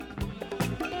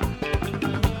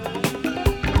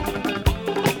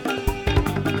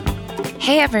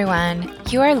Hey everyone,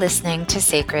 you are listening to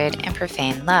Sacred and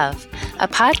Profane Love, a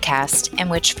podcast in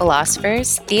which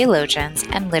philosophers, theologians,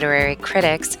 and literary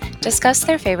critics discuss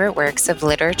their favorite works of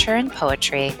literature and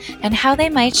poetry and how they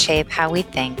might shape how we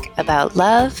think about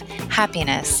love,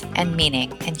 happiness, and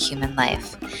meaning in human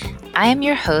life. I am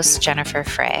your host, Jennifer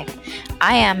Frey.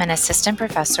 I am an assistant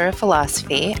professor of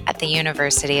philosophy at the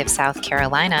University of South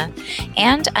Carolina,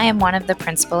 and I am one of the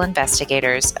principal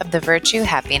investigators of the Virtue,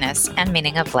 Happiness, and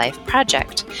Meaning of Life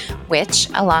project, which,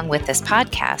 along with this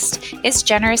podcast, is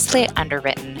generously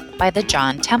underwritten by the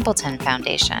John Templeton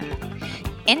Foundation.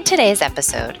 In today's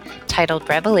episode, titled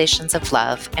Revelations of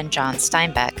Love and John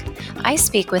Steinbeck, I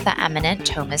speak with the eminent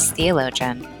Thomist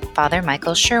theologian, Father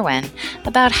Michael Sherwin,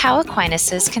 about how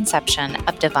Aquinas' conception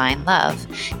of divine love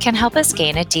can help us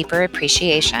gain a deeper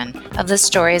appreciation of the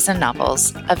stories and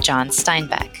novels of John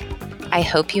Steinbeck. I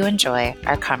hope you enjoy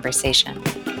our conversation.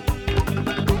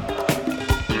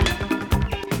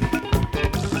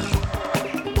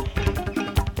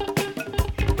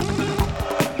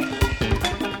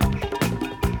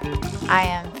 I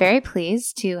am very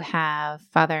pleased to have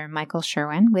Father Michael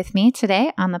Sherwin with me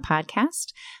today on the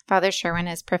podcast. Father Sherwin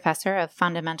is professor of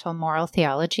fundamental moral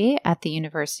theology at the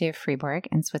University of Freiburg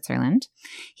in Switzerland.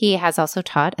 He has also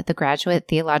taught at the Graduate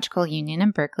Theological Union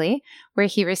in Berkeley, where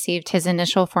he received his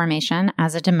initial formation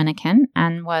as a Dominican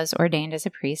and was ordained as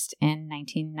a priest in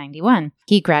 1991.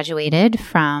 He graduated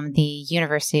from the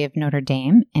University of Notre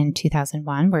Dame in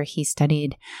 2001, where he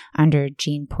studied under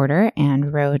Jean Porter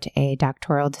and wrote a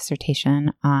doctoral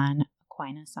dissertation on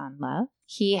Aquinas on love.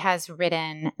 He has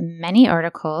written many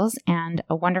articles and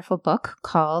a wonderful book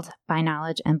called By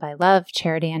Knowledge and by Love,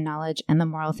 Charity and Knowledge and the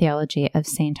Moral Theology of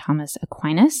St. Thomas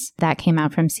Aquinas. That came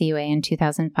out from CUA in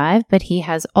 2005, but he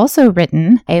has also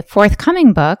written a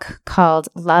forthcoming book called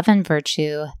Love and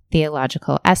Virtue,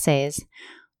 Theological Essays.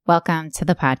 Welcome to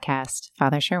the podcast,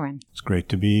 Father Sherwin. It's great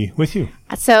to be with you.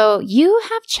 So you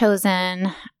have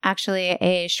chosen actually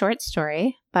a short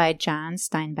story by John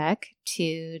Steinbeck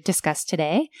to discuss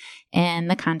today in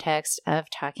the context of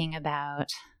talking about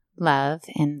love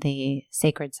in the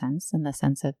sacred sense, in the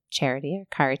sense of charity or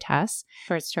caritas.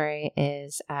 Short story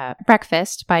is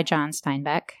Breakfast by John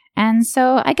Steinbeck. And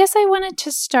so I guess I wanted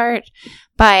to start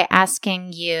by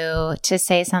asking you to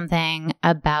say something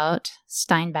about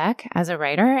Steinbeck as a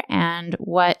writer and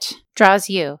what draws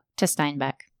you to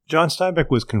Steinbeck. John Steinbeck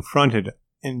was confronted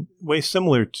in ways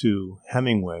similar to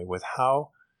Hemingway with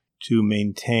how to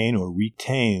maintain or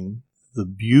retain the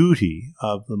beauty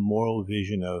of the moral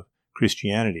vision of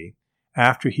Christianity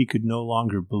after he could no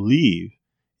longer believe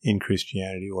in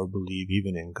Christianity or believe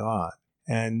even in God.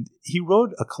 And he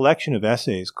wrote a collection of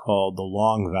essays called The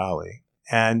Long Valley.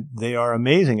 And they are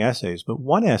amazing essays, but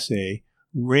one essay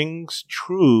rings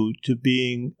true to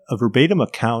being a verbatim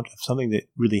account of something that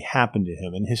really happened to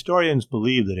him. And historians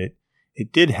believe that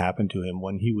it did happen to him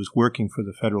when he was working for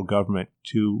the federal government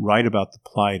to write about the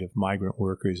plight of migrant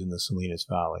workers in the Salinas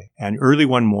Valley. And early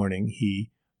one morning,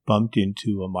 he bumped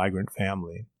into a migrant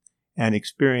family and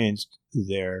experienced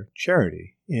their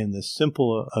charity in the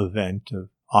simple event of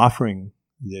offering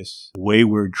this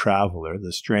wayward traveler,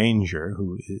 the stranger,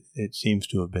 who it seems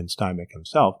to have been Steinbeck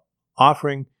himself,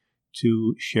 offering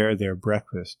to share their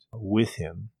breakfast with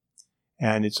him.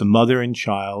 And it's a mother and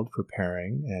child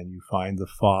preparing, and you find the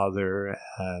father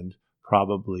and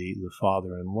probably the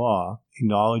father-in-law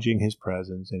acknowledging his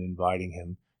presence and inviting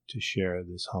him to share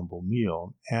this humble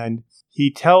meal. And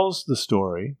he tells the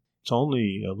story. It's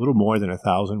only a little more than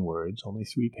 1,000 words, only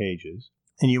 3 pages.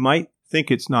 And you might think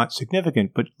it's not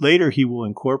significant, but later he will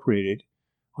incorporate it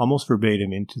almost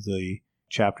verbatim into the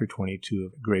chapter 22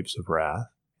 of Grapes of Wrath,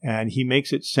 and he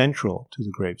makes it central to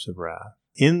the Grapes of Wrath.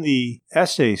 In the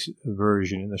essay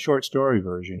version, in the short story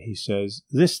version, he says,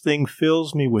 "This thing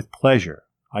fills me with pleasure.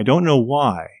 I don't know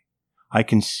why. I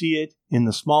can see it in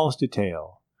the smallest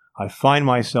detail. I find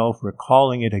myself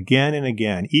recalling it again and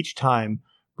again, each time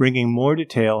bringing more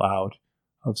detail out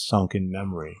of sunken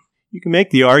memory." You can make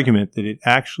the argument that it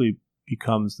actually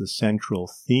becomes the central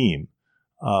theme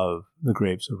of the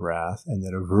Grapes of Wrath, and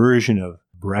that a version of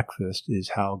breakfast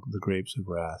is how the Grapes of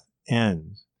Wrath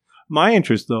ends. My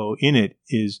interest, though, in it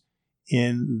is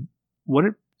in what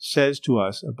it says to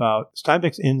us about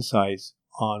Steinbeck's insights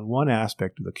on one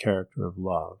aspect of the character of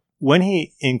love. When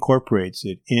he incorporates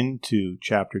it into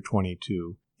chapter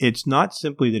 22, it's not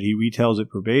simply that he retells it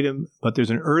verbatim, but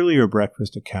there's an earlier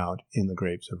breakfast account in the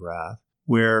Grapes of Wrath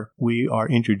where we are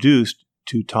introduced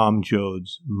to Tom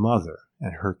Joad's mother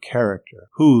and her character,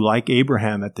 who, like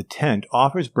Abraham at the tent,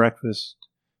 offers breakfast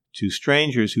to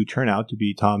strangers who turn out to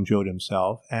be Tom Joad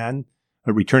himself and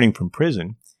returning from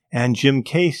prison, and Jim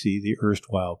Casey, the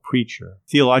erstwhile preacher.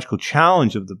 Theological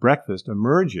challenge of the breakfast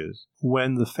emerges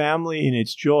when the family in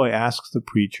its joy asks the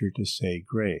preacher to say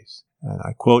grace. And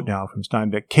I quote now from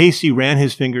Steinbeck, "Casey ran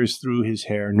his fingers through his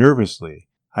hair nervously.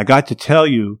 I got to tell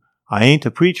you, I ain't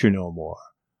a preacher no more.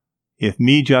 If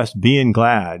me just being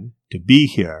glad to be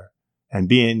here and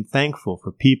being thankful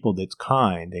for people that's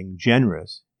kind and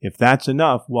generous, if that's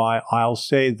enough, why, I'll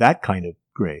say that kind of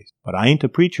grace. But I ain't a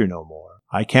preacher no more.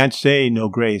 I can't say no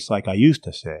grace like I used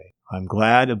to say. I'm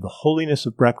glad of the holiness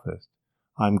of breakfast.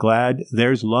 I'm glad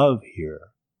there's love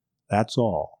here. That's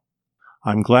all.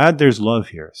 I'm glad there's love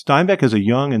here." Steinbeck, as a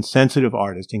young and sensitive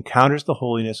artist, encounters the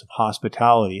holiness of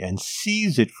hospitality and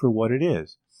sees it for what it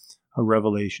is, a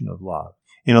revelation of love.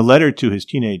 In a letter to his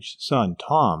teenage son,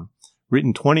 Tom,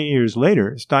 written 20 years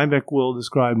later, Steinbeck will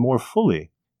describe more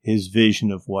fully his vision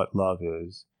of what love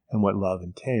is and what love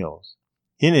entails.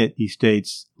 In it, he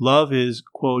states, "Love is,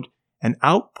 quote, an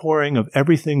outpouring of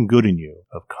everything good in you,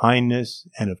 of kindness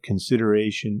and of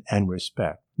consideration and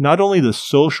respect. Not only the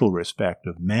social respect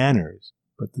of manners,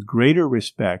 but the greater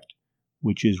respect,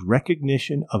 which is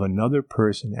recognition of another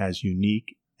person as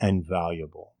unique and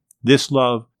valuable. This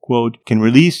love, quote, can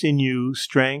release in you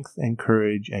strength and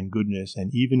courage and goodness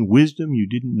and even wisdom you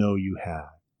didn't know you had.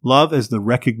 Love as the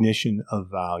recognition of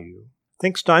value." I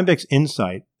think Steinbeck's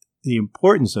insight, the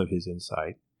importance of his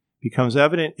insight, becomes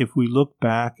evident if we look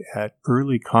back at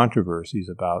early controversies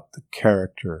about the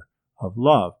character of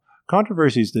love,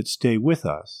 controversies that stay with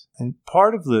us. And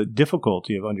part of the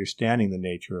difficulty of understanding the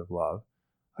nature of love,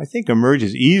 I think,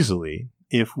 emerges easily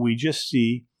if we just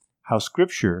see how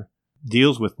Scripture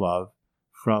deals with love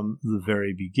from the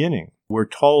very beginning. We're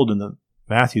told in the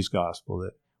Matthew's Gospel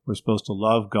that we're supposed to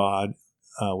love God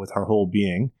with our whole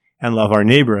being and love our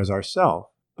neighbor as ourselves.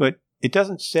 But it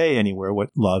doesn't say anywhere what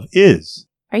love is.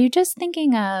 Are you just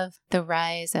thinking of the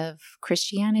rise of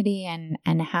Christianity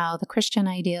and how the Christian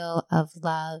ideal of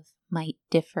love might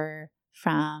differ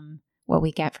from what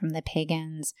we get from the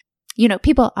pagans? You know,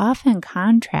 people often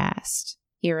contrast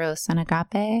eros and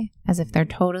agape as if they're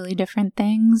totally different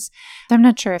things. So I'm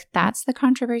not sure if that's the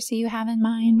controversy you have in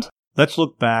mind. Let's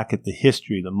look back at the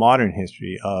history, the modern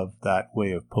history of that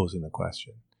way of posing the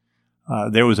question.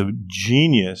 There was a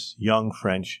genius young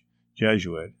French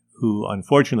Jesuit who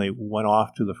unfortunately went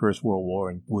off to the First World War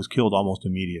and was killed almost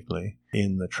immediately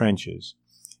in the trenches.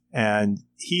 And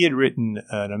he had written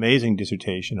an amazing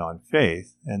dissertation on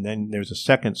faith, and then there's a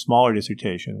second, smaller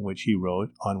dissertation which he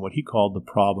wrote on what he called the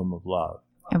problem of love.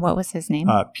 And what was his name?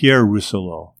 Pierre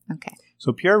Rousselot. Okay.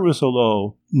 So Pierre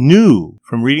Rousselot knew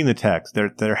from reading the text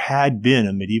that there had been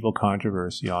a medieval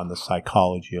controversy on the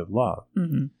psychology of love.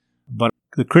 Mm-hmm. But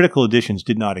the critical editions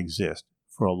did not exist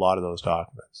for a lot of those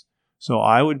documents. So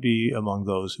I would be among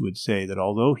those who would say that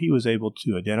although he was able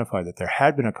to identify that there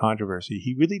had been a controversy,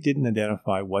 he really didn't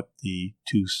identify what the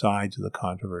two sides of the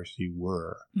controversy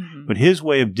were. Mm-hmm. But his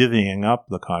way of divvying up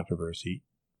the controversy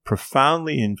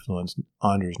profoundly influenced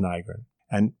Anders Nygren.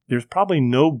 And there's probably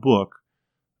no book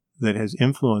that has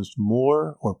influenced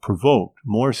more or provoked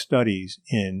more studies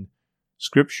in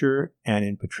scripture and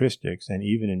in patristics and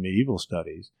even in medieval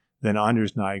studies than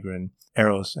Anders Nygren,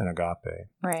 Eros and Agape.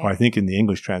 Right. Or I think in the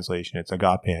English translation it's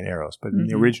Agape and Eros, but in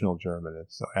the original German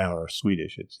or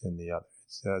Swedish it's in the other.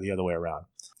 It's the other way around.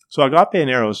 So Agape and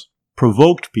Eros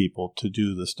provoked people to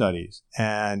do the studies,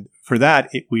 and for that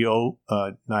we owe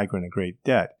Nygren a great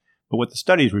debt. But what the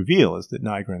studies reveal is that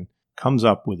Nygren comes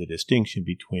up with a distinction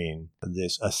between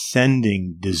this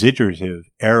ascending desiderative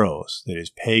Eros that is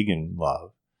pagan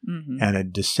love and a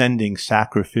descending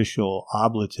sacrificial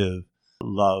oblative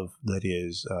love that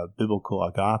is biblical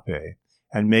agape,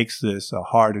 and makes this a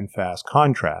hard and fast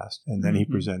contrast. And then he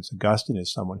presents Augustine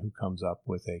as someone who comes up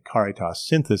with a caritas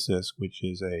synthesis, which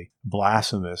is a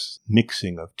blasphemous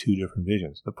mixing of two different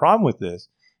visions. The problem with this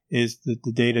is that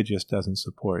the data just doesn't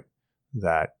support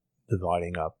that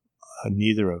dividing up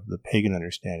neither of the pagan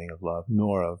understanding of love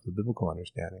nor of the biblical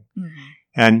understanding.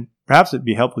 And perhaps it'd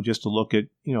be helpful just to look at,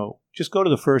 just go to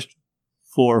the first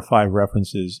 4 or 5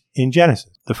 references in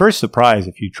Genesis. The first surprise,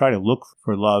 if you try to look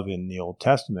for love in the Old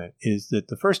Testament, is that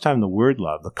the first time the word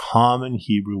love, the common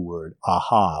Hebrew word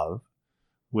ahav,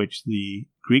 which the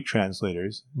Greek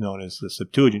translators, known as the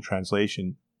Septuagint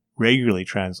translation, regularly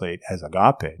translate as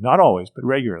agape. Not always, but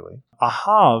regularly.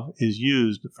 Ahav is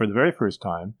used for the very first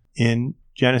time in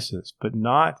Genesis, but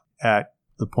not at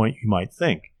the point you might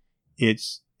think.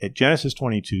 It's at Genesis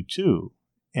 22:2,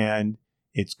 and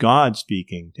it's God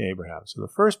speaking to Abraham. So the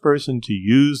first person to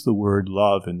use the word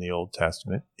love in the Old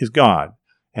Testament is God.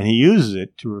 And he uses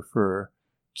it to refer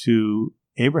to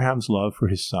Abraham's love for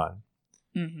his son.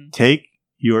 Take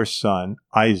your son,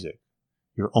 Isaac,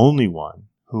 your only one,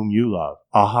 whom you love.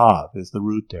 Ahav is the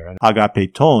root there, and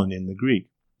agapeton in the Greek.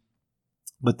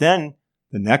 But then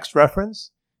the next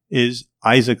reference is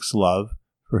Isaac's love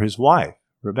for his wife,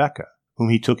 Rebekah, whom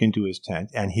he took into his tent,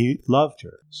 and he loved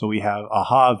her. So we have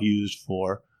Ahav used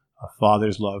for a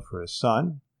father's love for his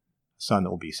son, a son that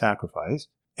will be sacrificed,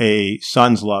 a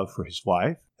son's love for his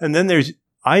wife. And then there's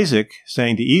Isaac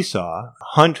saying to Esau,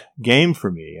 hunt game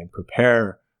for me and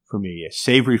prepare for me a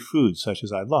savory food such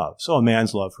as I love. So a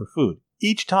man's love for food.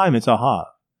 Each time it's Ahav.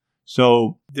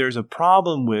 So there's a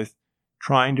problem with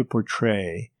trying to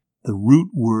portray the root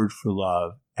word for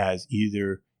love as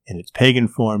either in its pagan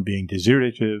form being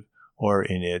desiderative or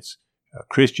in its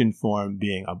Christian form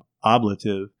being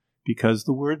ablative, because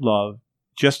the word love,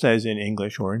 just as in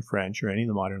English or in French or any of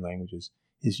the modern languages,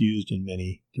 is used in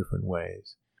many different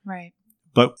ways. Right.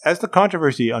 But as the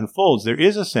controversy unfolds, there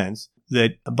is a sense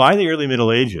that by the early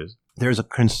Middle Ages, there's a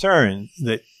concern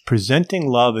that presenting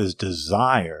love as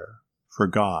desire for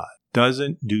God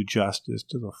doesn't do justice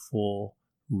to the full,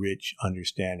 rich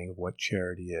understanding of what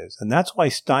charity is. And that's why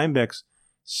Steinbeck's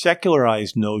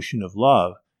secularized notion of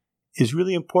love is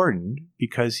really important,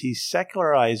 because he's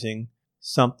secularizing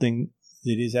something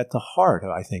that is at the heart,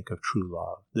 I think, of true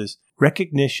love. This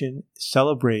recognition,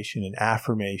 celebration, and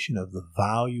affirmation of the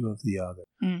value of the other,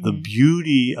 the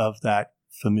beauty of that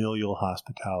familial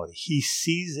hospitality. He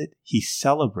sees it, he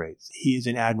celebrates, he is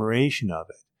in admiration of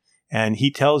it. And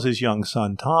he tells his young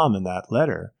son, Tom, in that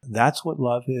letter, that's what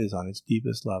love is on its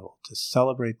deepest level, to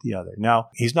celebrate the other. Now,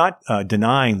 he's not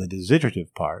denying the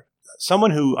desiderative part.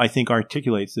 Someone who I think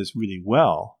articulates this really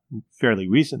well fairly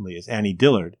recently is Annie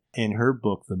Dillard in her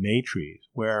book, The Maitreys,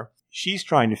 where she's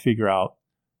trying to figure out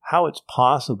how it's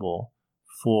possible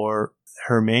for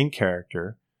her main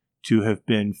character to have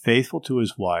been faithful to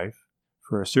his wife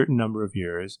for a certain number of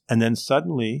years and then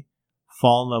suddenly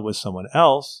fall in love with someone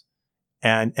else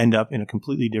and end up in a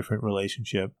completely different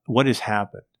relationship. What has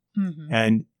happened?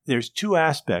 And there's two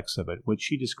aspects of it, which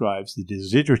she describes the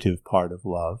desiderative part of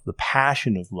love, the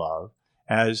passion of love,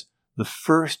 as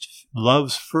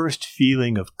love's first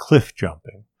feeling of cliff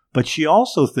jumping. But she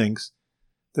also thinks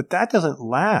that doesn't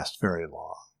last very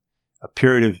long. A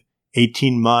period of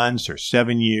 18 months or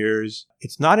 7 years.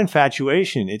 It's not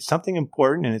infatuation. It's something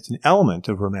important, and it's an element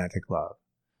of romantic love.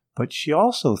 But she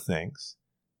also thinks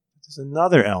there's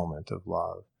another element of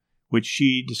love, which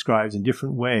she describes in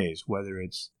different ways, whether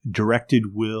it's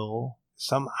directed will,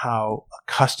 somehow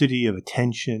a custody of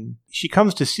attention. She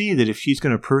comes to see that if she's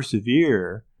going to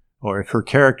persevere, or if her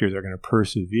characters are going to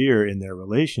persevere in their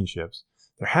relationships,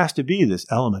 there has to be this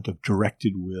element of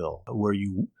directed will, where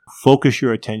you focus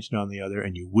your attention on the other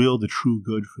and you will the true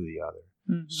good for the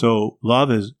other. So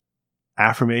love is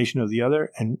affirmation of the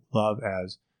other, and love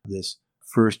as this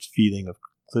first feeling of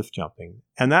cliff jumping.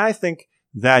 And I think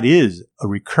that is a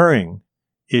recurring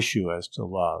issue as to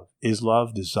love. Is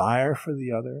love desire for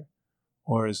the other,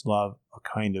 or is love a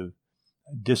kind of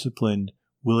disciplined,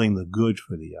 willing the good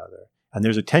for the other? And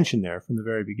there's a tension there from the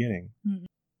very beginning.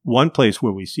 One place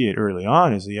where we see it early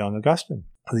on is the young Augustine.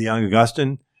 The young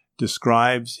Augustine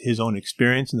describes his own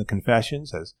experience in the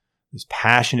Confessions as this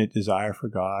passionate desire for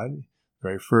God.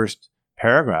 Very first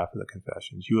paragraph of the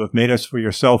Confessions. You have made us for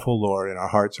yourself, O Lord, and our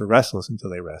hearts are restless until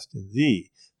they rest in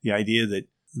thee. The idea that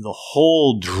the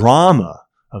whole drama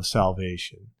of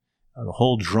salvation, the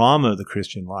whole drama of the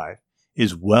Christian life,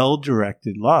 is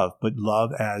well-directed love, but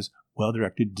love as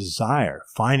well-directed desire,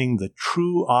 finding the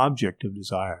true object of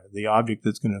desire, the object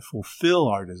that's going to fulfill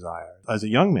our desire. As a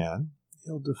young man,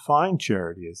 he'll define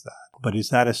charity as that. But is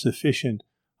that a sufficient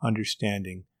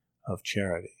understanding of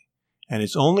charity? And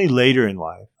it's only later in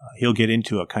life, he'll get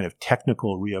into a kind of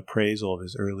technical reappraisal of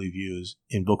his early views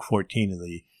in Book 14 of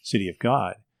the City of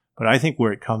God. But I think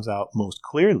where it comes out most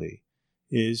clearly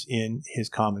is in his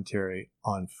commentary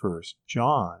on 1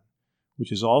 John,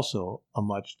 which is also a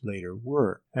much later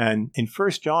work. And in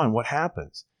 1 John, what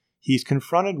happens? He's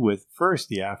confronted with first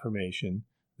the affirmation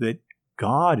that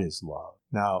God is love.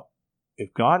 Now,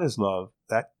 if God is love,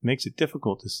 that makes it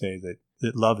difficult to say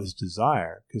that love is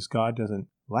desire, because God doesn't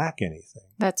lack anything.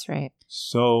 That's right.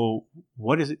 So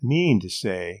what does it mean to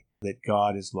say that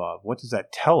God is love? What does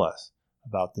that tell us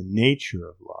about the nature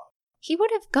of love? He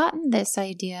would have gotten this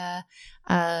idea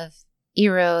of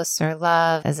eros or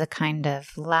love as a kind of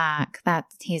lack that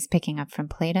he's picking up from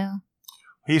Plato.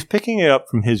 He's picking it up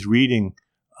from his reading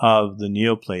of the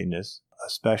Neoplatonists,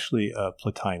 especially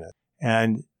Plotinus.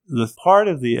 And the part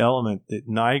of the element that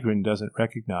Nygren doesn't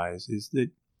recognize is that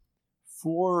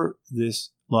for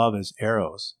this love as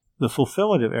eros, the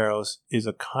fulfillment of eros is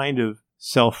a kind of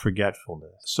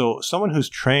self-forgetfulness. So someone who's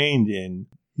trained in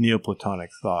Neoplatonic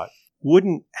thought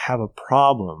wouldn't have a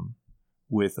problem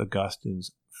with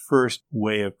Augustine's first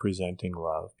way of presenting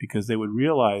love, because they would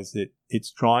realize that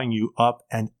it's drawing you up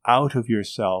and out of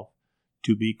yourself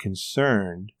to be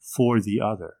concerned for the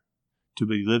other, to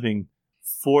be living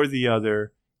for the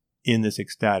other in this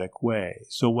ecstatic way.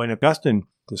 So when Augustine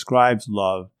describes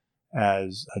love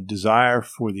as a desire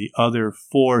for the other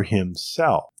for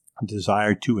himself, a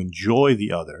desire to enjoy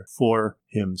the other for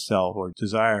himself, or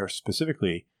desire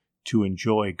specifically to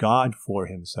enjoy God for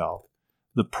himself,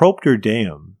 the propter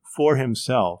deum for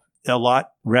himself, a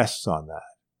lot rests on that.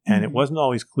 And it wasn't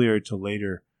always clear to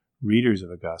later readers of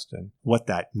Augustine what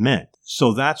that meant.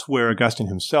 So that's where Augustine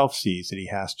himself sees that he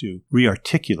has to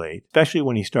re-articulate, especially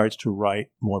when he starts to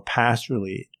write more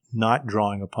pastorally, not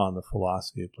drawing upon the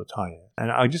philosophy of Plotinus.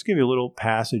 And I'll just give you a little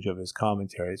passage of his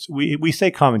commentary. We say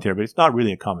commentary, but it's not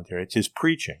really a commentary. It's his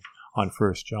preaching on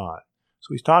 1 John.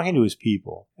 So he's talking to his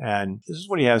people, and this is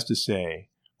what he has to say.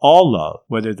 All love,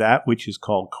 whether that which is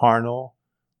called carnal,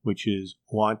 which is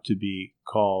wont to be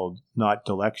called not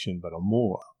dilection, but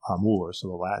amor, so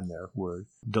the Latin there word,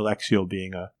 dilectio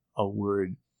being a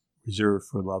word reserved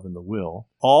for love in the will.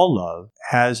 All love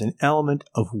has an element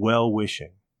of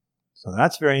well-wishing. So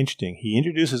that's very interesting. He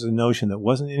introduces a notion that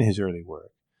wasn't in his early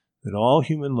work, that all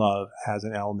human love has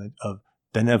an element of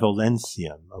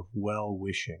benevolentiam, of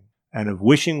well-wishing, and of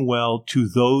wishing well to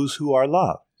those who are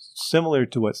loved, similar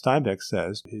to what Steinbeck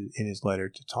says in his letter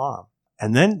to Tom.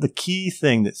 And then the key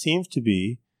thing that seems to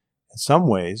be, in some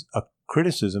ways, a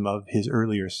criticism of his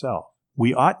earlier self.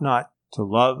 We ought not to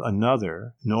love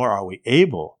another, nor are we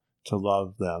able to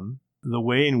love them, the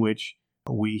way in which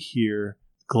we hear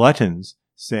gluttons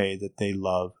say that they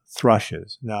love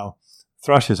thrushes. Now,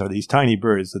 thrushes are these tiny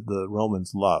birds that the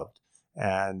Romans loved,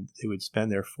 and they would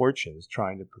spend their fortunes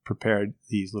trying to prepare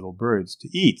these little birds to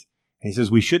eat. And he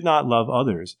says we should not love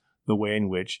others the way in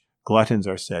which gluttons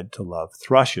are said to love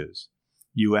thrushes.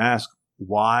 You ask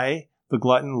why the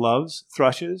glutton loves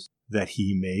thrushes? That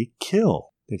he may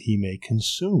kill, that he may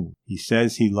consume. He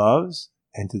says he loves,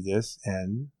 and to this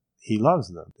end he loves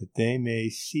them, that they may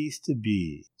cease to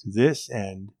be. To this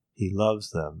end he loves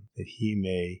them, that he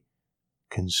may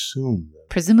consume them.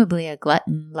 Presumably a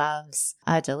glutton loves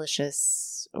a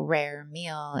delicious, rare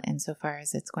meal insofar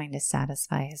as it's going to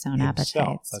satisfy his own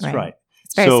appetites. That's right.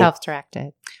 It's very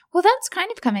self-directed. Well, that's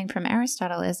kind of coming from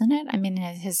Aristotle, isn't it? I mean,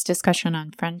 his discussion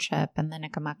on friendship and the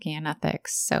Nicomachean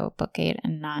Ethics, so book 8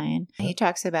 and 9, he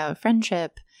talks about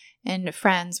friendship and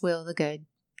friends will the good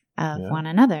of one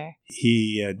another.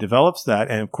 He develops that,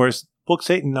 and of course, books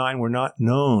 8 and 9 were not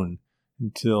known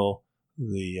until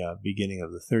the beginning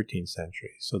of the 13th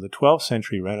century. So the 12th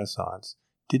century Renaissance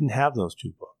didn't have those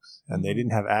two books, and they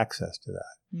didn't have access to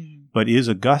that. But is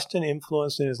Augustine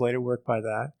influenced in his later work by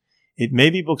that? It may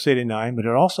be books 8 and 9, but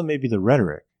it also may be the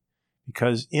rhetoric,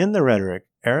 because in the rhetoric,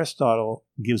 Aristotle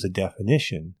gives a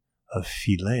definition of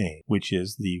philein, which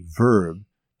is the verb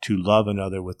to love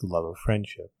another with the love of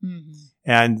friendship.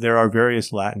 And there are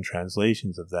various Latin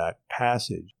translations of that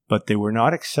passage, but they were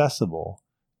not accessible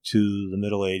to the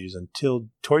Middle Ages until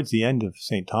towards the end of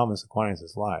St. Thomas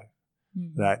Aquinas' life,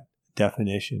 that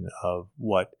definition of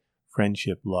what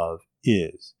friendship love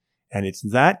is. And it's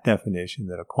that definition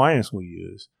that Aquinas will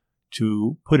use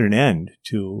to put an end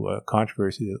to a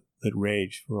controversy that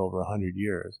raged for over 100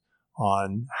 years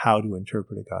on how to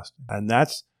interpret Augustine. And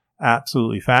that's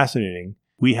absolutely fascinating.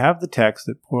 We have the text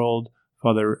that poor old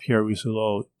Father Pierre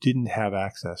Rousselot didn't have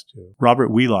access to.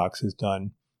 Robert Wheelock has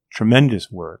done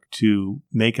tremendous work to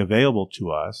make available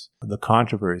to us the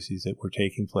controversies that were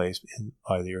taking place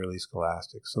by the early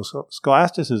scholastics. So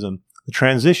scholasticism, the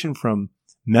transition from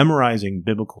memorizing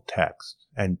biblical text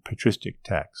and patristic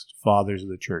text, fathers of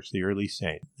the church, the early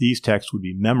saints, these texts would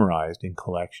be memorized in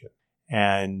collection.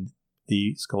 And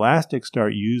the scholastics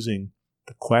start using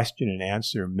the question and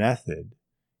answer method.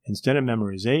 Instead of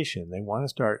memorization, they want to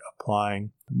start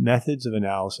applying methods of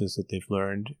analysis that they've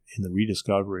learned in the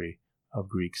rediscovery of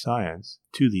Greek science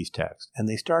to these texts. And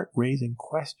they start raising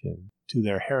questions to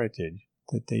their heritage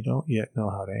that they don't yet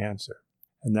know how to answer.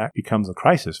 And that becomes a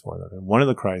crisis for them. And one of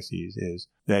the crises is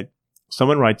that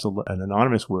someone writes an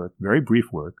anonymous work, very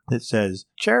brief work, that says,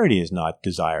 charity is not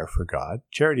desire for God.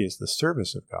 Charity is the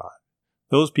service of God.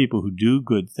 Those people who do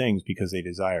good things because they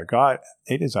desire God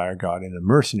in a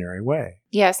mercenary way.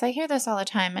 Yes, I hear this all the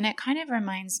time. And it kind of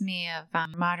reminds me of a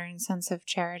modern sense of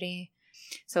charity.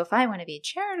 So if I want to be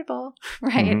charitable,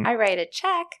 right, I write a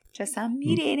check to some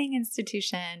mediating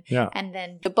institution. Yeah. And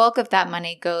then the bulk of that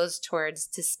money goes towards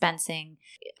dispensing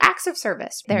acts of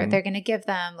service. They're going to give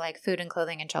them like food and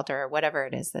clothing and shelter or whatever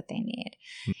it is that they need.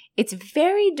 It's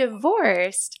very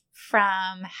divorced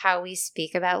from how we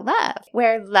speak about love,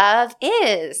 where love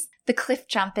is the cliff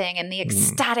jumping and the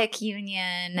ecstatic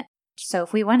union. So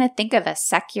if we want to think of a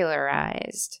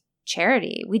secularized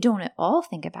charity, we don't at all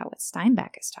think about what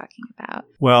Steinbeck is talking about.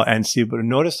 Well, and see, but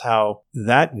notice how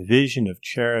that vision of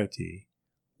charity,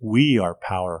 we are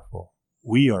powerful,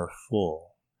 we are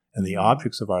full, and the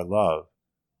objects of our love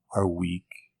are weak.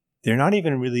 They're not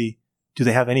even really, do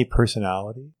they have any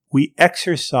personality? We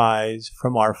exercise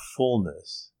from our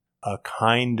fullness a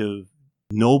kind of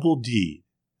noble deed.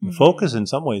 The focus in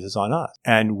some ways is on us.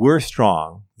 And we're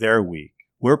strong, they're weak.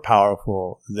 We're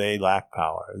powerful, they lack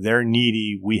power. They're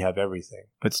needy, we have everything.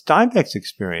 But Steinbeck's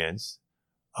experience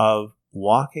of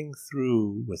walking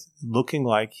through with looking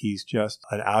like he's just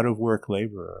an out-of-work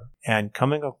laborer and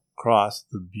coming across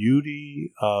the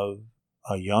beauty of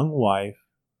a young wife,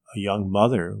 a young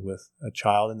mother with a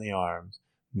child in the arms,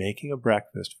 making a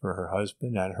breakfast for her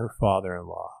husband and her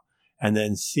father-in-law, and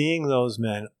then seeing those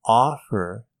men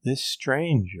offer this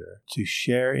stranger to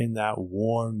share in that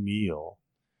warm meal.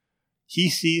 He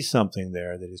sees something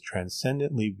there that is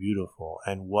transcendently beautiful,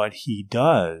 and what he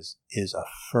does is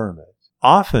affirm it.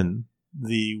 Often,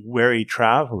 the weary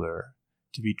traveler,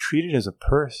 to be treated as a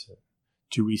person,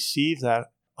 to receive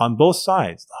that on both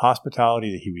sides, the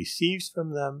hospitality that he receives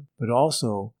from them, but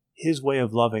also his way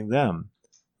of loving them,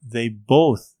 they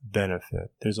both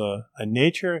benefit. There's a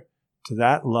nature to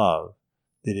that love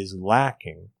that is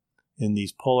lacking in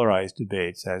these polarized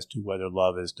debates as to whether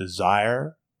love is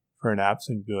desire for an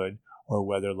absent good or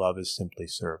whether love is simply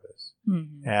service.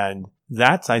 And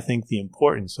that's, I think, the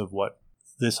importance of what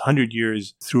this 100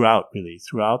 years throughout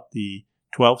the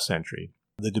 12th century,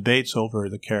 the debates over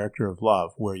the character of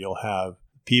love, where you'll have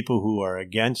people who are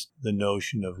against the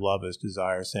notion of love as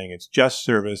desire, saying it's just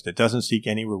service that doesn't seek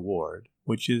any reward,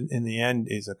 which is, in the end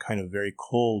is a kind of very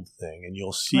cold thing. And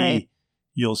you'll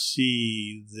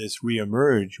see this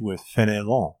reemerge with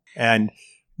Fenelon. And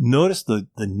notice the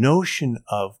notion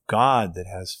of God that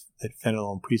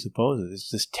Fenelon presupposes.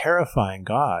 It's this terrifying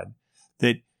God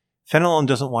that Fenelon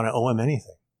doesn't want to owe him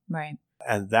anything. Right.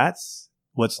 And that's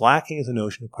what's lacking, is a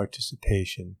notion of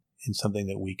participation in something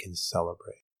that we can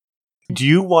celebrate. Do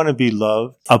you want to be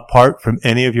loved apart from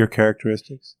any of your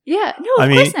characteristics? Yeah, no, of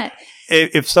course not.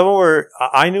 If someone were,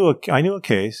 I knew a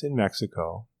case in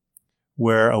Mexico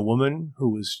where a woman who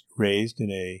was raised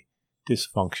in a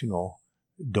dysfunctional,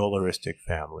 doloristic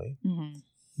family,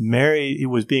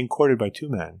 was being courted by two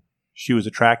men. She was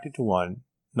attracted to one,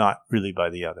 not really by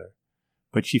the other,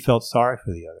 but she felt sorry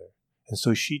for the other. And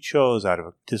so she chose, out of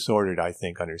a disordered, I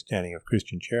think, understanding of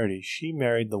Christian charity, she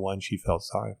married the one she felt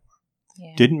sorry for.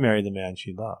 Yeah. Didn't marry the man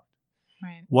she loved.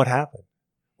 Right. What happened?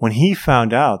 When he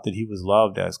found out that he was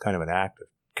loved as kind of an act of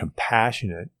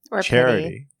compassionate or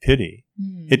charity, pity,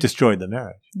 it destroyed the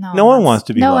marriage. No one wants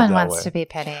to be loved that way. No one wants to be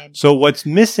pitied. So what's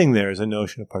missing there is a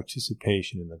notion of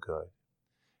participation in the good.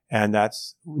 And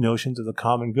that's notions of the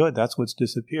common good. That's what's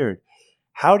disappeared.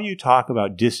 How do you talk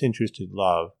about disinterested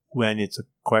love when it's a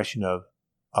question of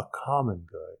a common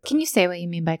good? Can you say what you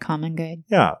mean by common good?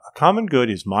 Yeah, a common good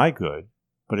is my good,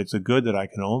 but it's a good that I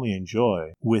can only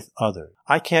enjoy with others.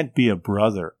 I can't be a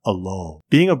brother alone.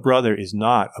 Being a brother is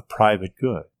not a private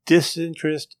good.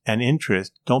 Disinterest and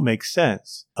interest don't make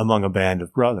sense among a band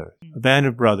of brothers. A band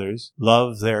of brothers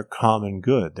love their common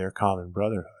good, their common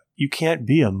brotherhood. You can't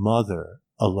be a mother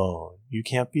alone. You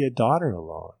can't be a daughter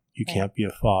alone. You can't be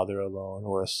a father alone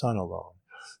or a son alone.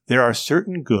 There are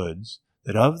certain goods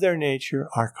that of their nature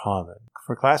are common.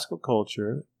 For classical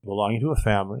culture, belonging to a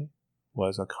family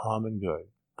was a common good.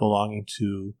 Belonging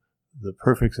to the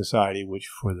perfect society, which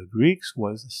for the Greeks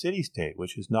was the city-state,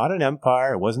 which is not an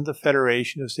empire. It wasn't the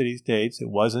federation of city-states. It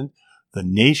wasn't the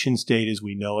nation-state as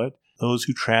we know it. Those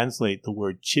who translate the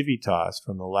word civitas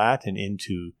from the Latin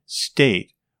into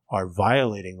state are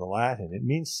violating the Latin. It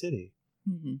means city.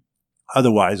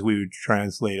 Otherwise, we would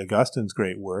translate Augustine's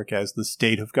great work as the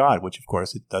state of God, which of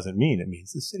course it doesn't mean. It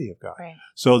means the city of God. Right.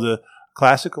 So the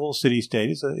classical city-state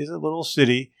is a little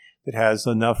city that has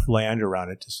enough land around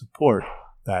it to support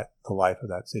the life of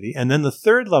that city. And then the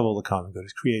third level of the common good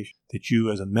is creation, that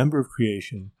you as a member of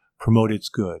creation promote its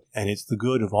good, and it's the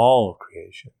good of all of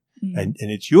creation, and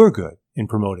it's your good in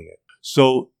promoting it.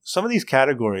 So some of these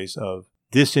categories of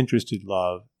disinterested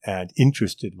love and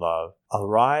interested love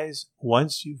arise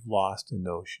once you've lost the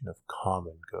notion of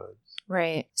common goods.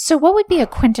 Right. So what would be a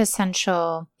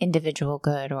quintessential individual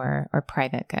good or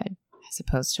private good? As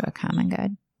opposed to a common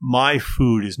good. My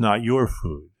food is not your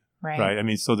food. Right. I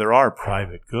mean, so there are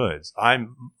private goods.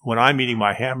 When I'm eating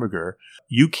my hamburger,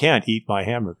 you can't eat my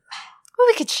hamburger. Well,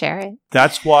 we could share it.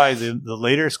 That's why the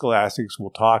later scholastics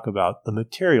will talk about the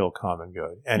material common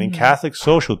good. And in Catholic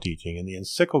social teaching, in the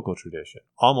encyclical tradition,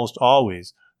 almost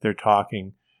always they're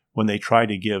talking, when they try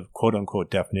to give quote unquote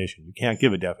definition, you can't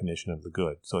give a definition of the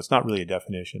good. So it's not really a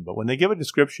definition. But when they give a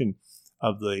description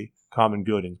of the common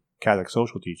good in Catholic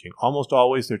social teaching, almost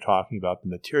always they're talking about the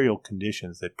material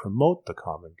conditions that promote the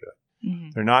common good. Mm-hmm.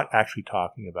 They're not actually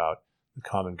talking about the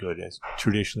common good as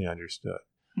traditionally understood.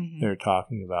 Mm-hmm. They're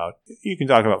talking about, you can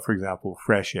talk about, for example,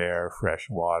 fresh air, fresh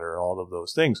water, all of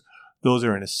those things. Those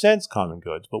are in a sense common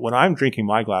goods. But when I'm drinking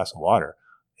my glass of water,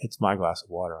 it's my glass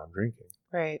of water I'm drinking.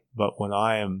 Right. But when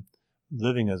I am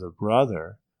living as a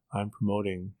brother, I'm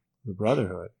promoting the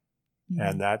brotherhood. Mm-hmm.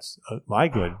 And that's my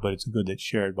good, but it's a good that's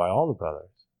shared by all the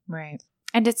brothers. Right.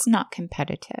 And it's not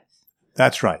competitive.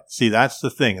 That's right. See, that's the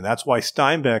thing. And that's why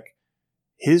Steinbeck,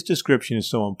 his description is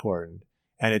so important.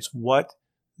 And it's what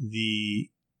the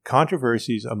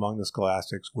controversies among the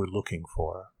scholastics were looking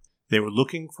for. They were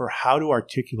looking for how to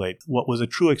articulate what was a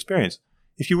true experience.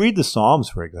 If you read the Psalms,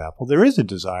 for example, there is a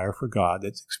desire for God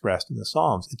that's expressed in the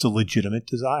Psalms. It's a legitimate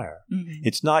desire. Mm-hmm.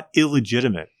 It's not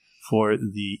illegitimate for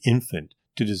the infant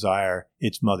to desire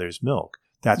its mother's milk.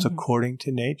 That's according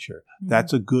to nature. Mm-hmm.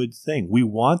 That's a good thing. We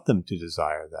want them to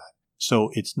desire that. So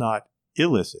it's not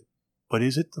illicit. But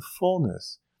is it the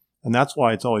fullness? And that's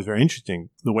why it's always very interesting,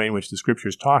 the way in which the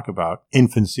scriptures talk about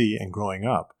infancy and growing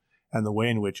up, and the way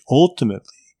in which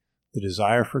ultimately the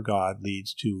desire for God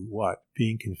leads to what?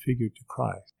 Being configured to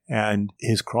Christ and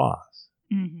his cross.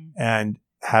 Mm-hmm. And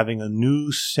having a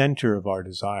new center of our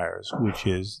desires, which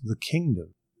is the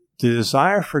kingdom. The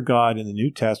desire for God in the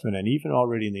New Testament, and even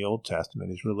already in the Old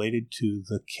Testament, is related to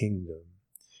the kingdom.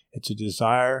 It's a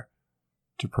desire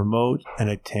to promote and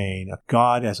attain a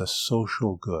God as a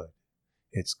social good.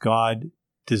 It's God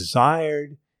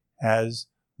desired as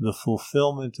the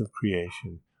fulfillment of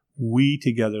creation, we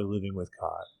together living with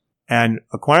God. And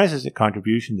Aquinas'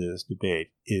 contribution to this debate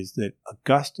is that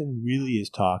Augustine really is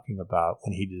talking about,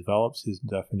 when he develops his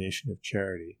definition of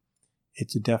charity,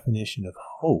 it's a definition of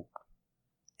hope,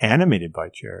 animated by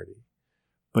charity.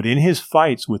 But in his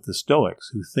fights with the Stoics,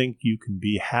 who think you can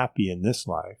be happy in this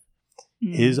life,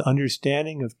 his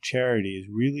understanding of charity is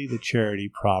really the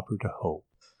charity proper to hope.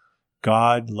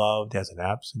 God loved as an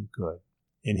absent good.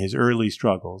 In his early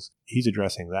struggles, he's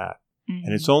addressing that. Mm-hmm.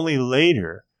 And it's only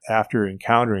later, after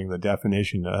encountering the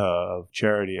definition of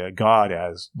charity, God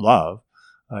as love,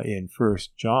 in 1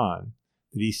 John,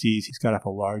 that he sees he's got to have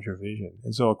a larger vision.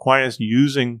 And so Aquinas,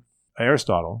 using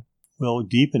Aristotle, will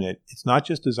deepen it. It's not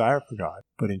just desire for God,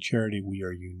 but in charity we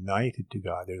are united to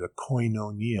God. There's a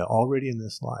koinonia already in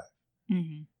this life.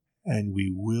 Mm-hmm. And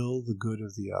we will the good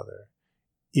of the other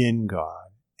in God.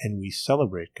 And we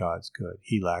celebrate God's good.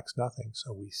 He lacks nothing,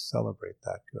 so we celebrate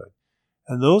that good.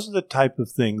 And those are the type of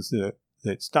things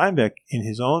that Steinbeck, in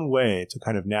his own way, it's a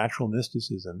kind of natural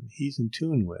mysticism, he's in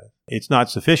tune with. It's not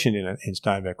sufficient in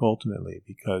Steinbeck ultimately,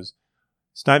 because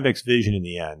Steinbeck's vision in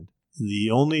the end,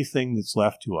 the only thing that's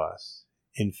left to us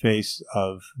in face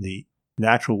of the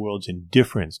natural world's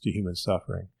indifference to human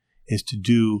suffering is to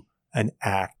do an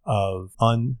act of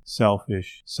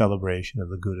unselfish celebration of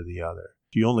the good of the other.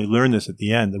 You only learn this at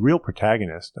the end. The real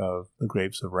protagonist of The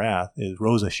Grapes of Wrath is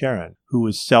Rosa Sharon, who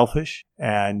is selfish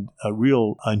and a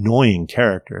real annoying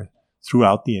character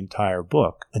throughout the entire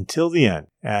book until the end.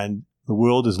 And the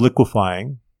world is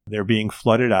liquefying. They're being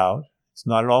flooded out. It's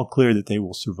not at all clear that they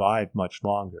will survive much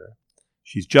longer.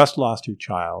 She's just lost her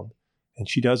child, and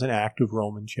she does an act of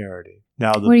Roman charity.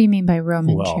 Now, what do you mean by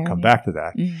Roman charity? Well, I'll come back to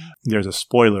that. Mm-hmm. There's a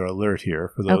spoiler alert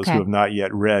here for those who have not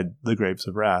yet read The Grapes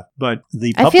of Wrath. But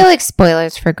I feel like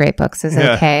spoilers for great books is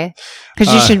okay,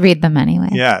 because you should read them anyway.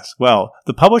 Yes. Well,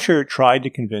 the publisher tried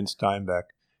to convince Steinbeck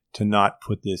to not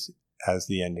put this as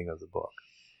the ending of the book.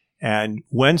 And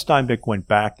when Steinbeck went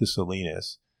back to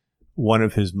Salinas, one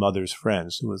of his mother's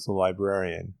friends, who was the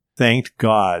librarian, thanked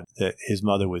God that his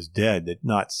mother was dead, did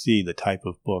not see the type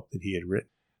of book that he had written.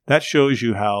 That shows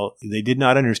you how they did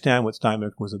not understand what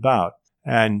Steinbeck was about.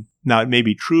 And now it may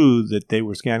be true that they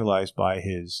were scandalized by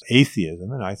his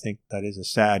atheism, and I think that is a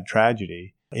sad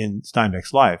tragedy in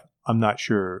Steinbeck's life. I'm not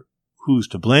sure who's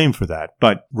to blame for that,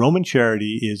 but Roman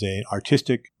charity is an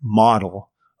artistic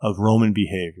model of Roman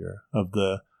behavior, of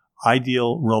the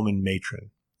ideal Roman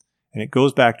matron. And it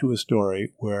goes back to a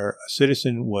story where a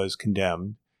citizen was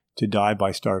condemned to die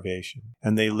by starvation,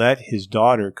 and they let his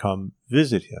daughter come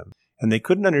visit him. And they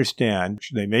couldn't understand,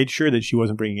 they made sure that she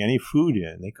wasn't bringing any food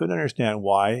in. They couldn't understand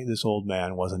why this old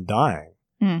man wasn't dying.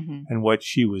 Mm-hmm. And what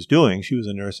she was doing, she was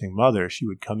a nursing mother. She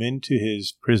would come into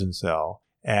his prison cell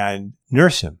and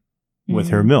nurse him with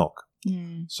her milk.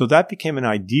 Mm. So that became an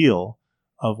ideal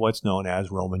of what's known as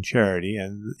Roman charity.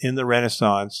 And in the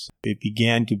Renaissance, it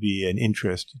began to be an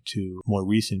interest to more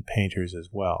recent painters as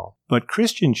well. But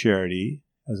Christian charity,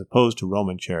 as opposed to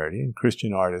Roman charity, and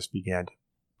Christian artists began to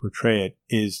portray it,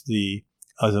 is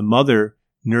as a mother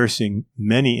nursing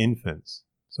many infants.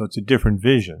 So it's a different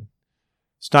vision.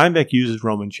 Steinbeck uses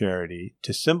Roman charity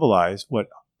to symbolize what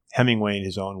Hemingway in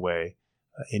his own way,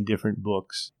 in different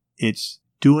books, it's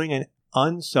doing an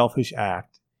unselfish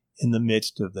act in the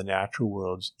midst of the natural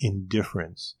world's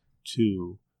indifference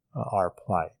to our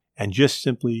plight. And just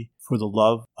simply for the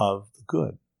love of the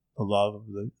good, the love of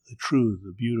the true,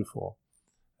 the beautiful.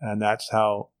 And that's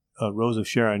how Rose of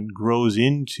Sharon grows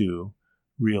into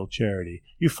real charity.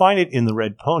 You find it in The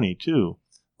Red Pony, too.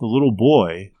 The little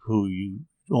boy, who you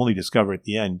only discover at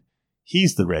the end,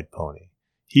 he's the Red Pony.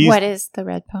 What is The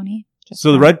Red Pony?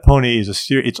 So The Red Pony is a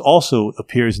series. It also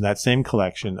appears in that same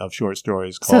collection of short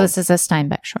stories called... So this is a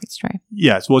Steinbeck short story.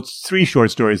 Yes. Well, it's 3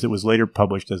 short stories that was later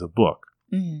published as a book.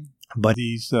 Mm. But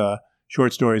these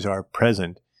short stories are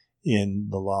present in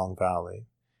The Long Valley.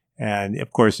 And,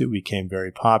 of course, it became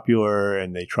very popular,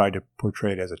 and they tried to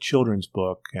portray it as a children's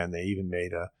book, and they even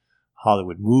made a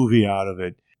Hollywood movie out of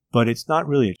it. But it's not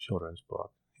really a children's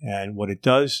book. And what it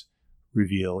does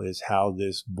reveal is how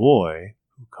this boy,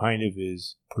 who kind of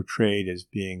is portrayed as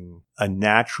being a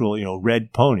natural,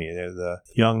 red pony. The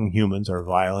young humans are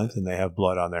violent and they have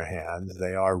blood on their hands.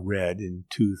 They are red in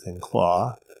tooth and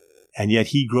claw. And yet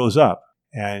he grows up.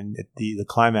 And the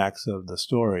climax of the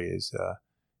story is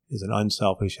an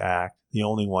unselfish act, the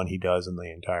only one he does in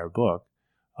the entire book,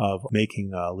 of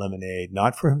making lemonade,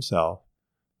 not for himself,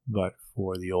 but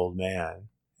for the old man.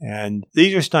 And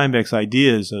these are Steinbeck's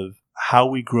ideas of how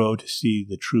we grow to see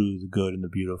the true, the good, and the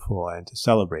beautiful, and to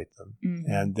celebrate them.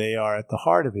 Mm-hmm. And they are at the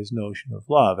heart of his notion of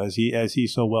love, as he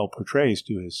so well portrays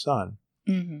to his son.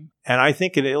 Mm-hmm. And I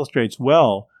think it illustrates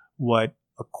well what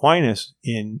Aquinas,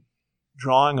 in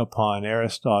drawing upon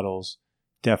Aristotle's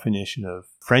definition of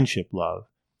friendship love,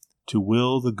 to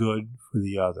will the good for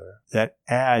the other, that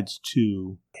adds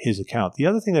to his account. The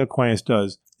other thing that Aquinas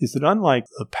does is that unlike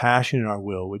the passion in our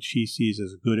will, which he sees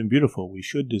as good and beautiful, we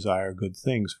should desire good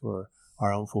things for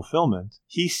our own fulfillment,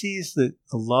 he sees that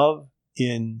the love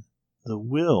in the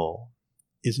will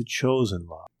is a chosen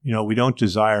love. We don't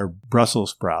desire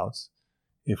Brussels sprouts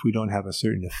if we don't have a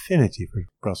certain affinity for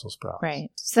Brussels sprouts. Right.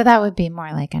 So that would be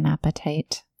more like an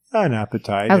appetite. An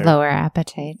appetite. A lower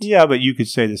appetite. Yeah, but you could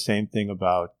say the same thing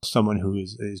about someone who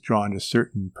is drawn to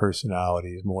certain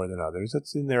personalities more than others.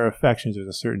 That's in their affections. There's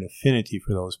a certain affinity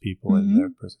for those people in their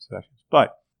person's affections.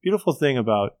 But beautiful thing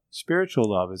about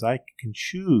spiritual love is I can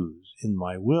choose in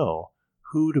my will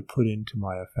who to put into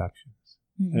my affections.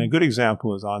 Mm-hmm. And a good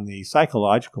example is on the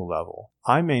psychological level.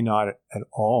 I may not at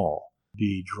all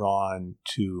be drawn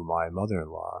to my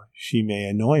mother-in-law. She may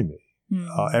annoy me.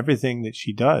 Mm-hmm. Everything that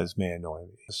she does may annoy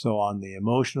me. So on the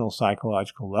emotional,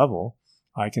 psychological level,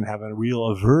 I can have a real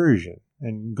aversion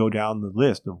and go down the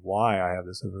list of why I have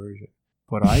this aversion.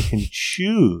 But I can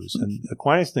choose, and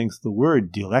Aquinas thinks the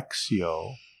word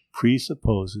dilectio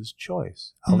presupposes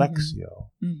choice, alexio,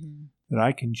 that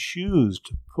I can choose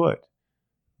to put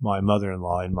my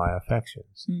mother-in-law in my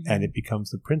affections, and it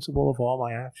becomes the principle of all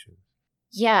my actions.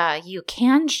 Yeah, you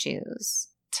can choose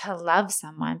to love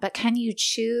someone, but can you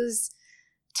choose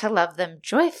to love them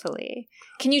joyfully?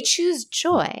 Can you choose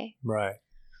joy? Right.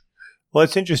 Well,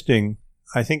 it's interesting.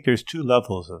 I think there's 2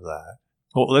 levels of that.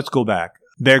 Well, let's go back.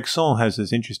 Bergson has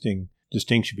this interesting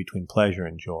distinction between pleasure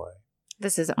and joy.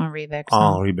 This is Henri Bergson.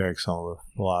 Henri Bergson, the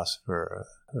philosopher,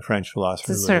 the French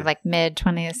philosopher. This is sort of like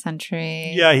mid-20th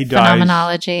century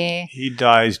phenomenology. He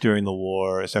dies during the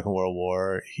war, Second World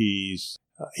War. He's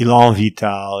Élan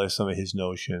vital is some of his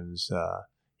notions.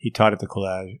 He taught at the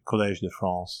Collège de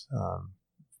France for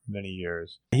many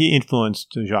years. He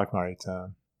influenced Jacques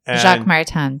Maritain. Jacques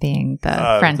Maritain being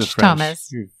the French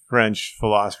Thomist. French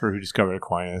philosopher who discovered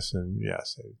Aquinas. And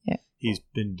yes, he's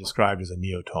been described as a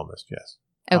neo-Thomist, yes.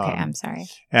 Okay, I'm sorry.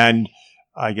 And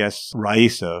I guess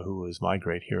Raissa, who was my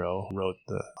great hero, wrote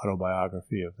the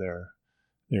autobiography of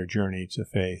their journey to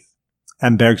faith.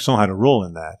 And Bergson had a role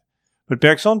in that. But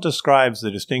Bergson describes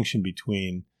the distinction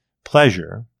between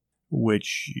pleasure,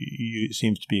 which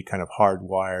seems to be kind of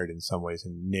hardwired in some ways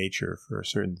in nature for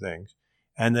certain things.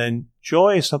 And then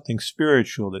joy is something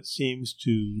spiritual that seems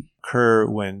to occur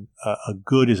when a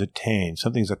good is attained,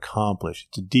 something's accomplished.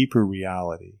 It's a deeper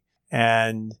reality.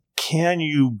 And can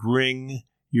you bring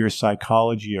your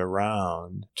psychology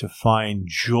around to find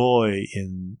joy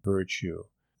in virtue?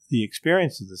 the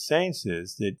experience of the saints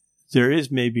is that there is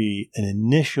maybe an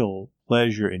initial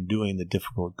pleasure in doing the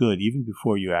difficult good, even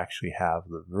before you actually have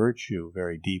the virtue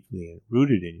very deeply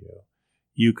rooted in you.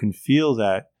 You can feel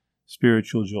that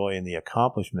spiritual joy in the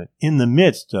accomplishment in the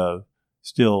midst of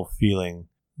still feeling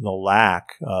the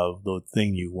lack of the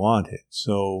thing you wanted.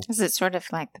 So is it sort of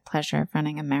like the pleasure of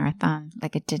running a marathon?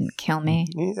 Like it didn't kill me?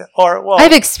 Yeah, or, well,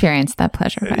 I've experienced that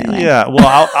pleasure, by the way. Yeah,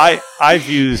 well, I've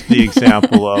used the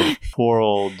example of poor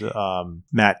old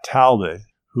Matt Talbot,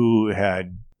 who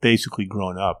had basically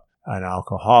grown up an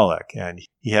alcoholic, and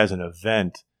he has an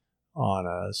event on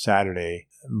a Saturday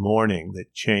morning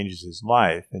that changes his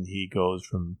life, and he goes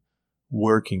from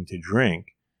working to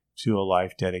drink to a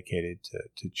life dedicated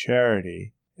to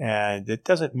charity. And it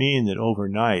doesn't mean that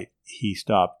overnight he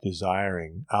stopped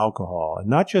desiring alcohol, and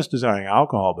not just desiring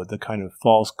alcohol, but the kind of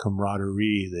false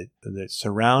camaraderie that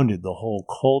surrounded the whole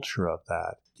culture of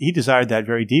that. He desired that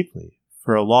very deeply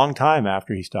for a long time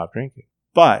after he stopped drinking.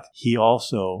 But he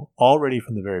also, already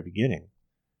from the very beginning,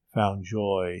 found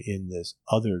joy in this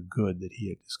other good that he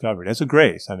had discovered. As a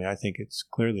grace. I mean, I think it's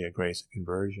clearly a grace of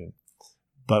conversion.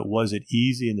 But was it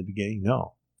easy in the beginning?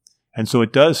 No. And so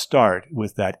it does start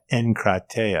with that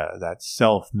enkrateia, that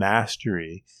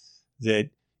self-mastery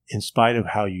that in spite of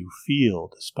how you feel,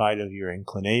 despite of your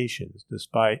inclinations,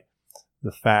 despite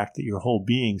the fact that your whole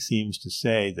being seems to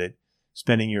say that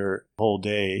spending your whole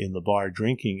day in the bar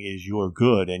drinking is your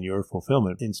good and your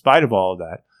fulfillment, in spite of all of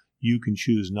that, you can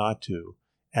choose not to.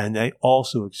 And they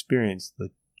also experience the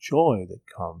joy that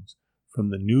comes from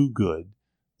the new good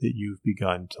that you've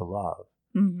begun to love.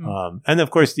 Mm-hmm. And of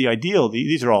course, the ideal,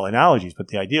 these are all analogies, but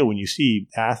the ideal when you see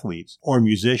athletes or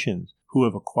musicians who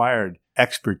have acquired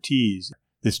expertise,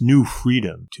 this new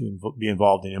freedom to be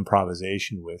involved in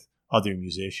improvisation with other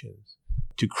musicians,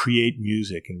 to create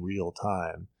music in real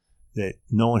time that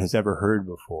no one has ever heard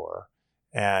before.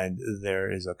 And there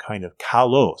is a kind of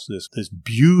kalos, this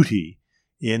beauty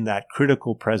in that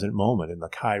critical present moment, in the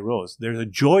kairos. There's a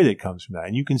joy that comes from that.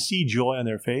 And you can see joy on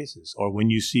their faces. Or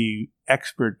when you see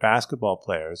expert basketball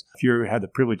players, if you had the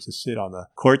privilege to sit on the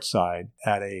court side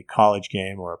at a college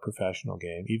game or a professional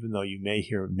game, even though you may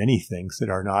hear many things that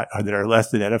are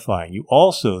less than edifying, you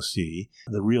also see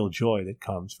the real joy that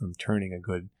comes from turning a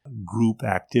good group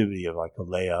activity of like a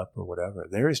layup or whatever.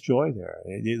 There is joy there.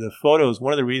 The photos,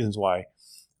 one of the reasons why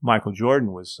Michael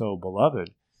Jordan was so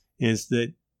beloved is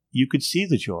that you could see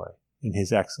the joy in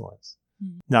his excellence.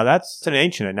 Mm-hmm. Now, that's an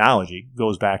ancient analogy. It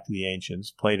goes back to the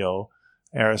ancients. Plato,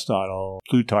 Aristotle,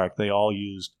 Plutarch, they all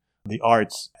used the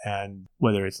arts, and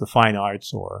whether it's the fine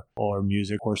arts or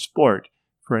music or sport,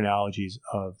 for analogies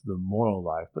of the moral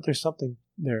life. But there's something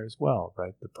there as well,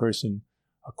 right? The person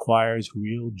acquires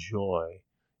real joy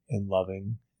in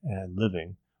loving and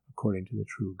living according to the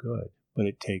true good. But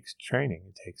it takes training.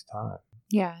 It takes time.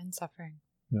 Yeah, and suffering.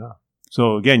 Yeah.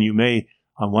 So again, you may,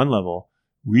 on one level,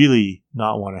 really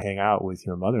not want to hang out with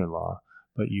your mother-in-law,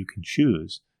 but you can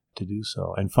choose to do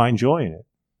so and find joy in it.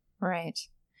 Right.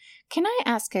 Can I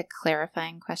ask a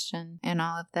clarifying question in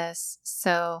all of this?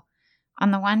 So,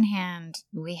 on the one hand,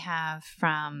 we have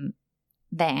from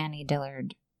the Annie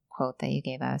Dillard quote that you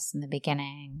gave us in the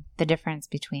beginning, the difference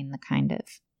between the kind of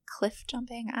cliff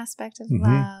jumping aspect of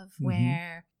love,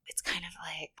 where it's kind of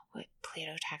like what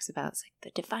Plato talks about. It's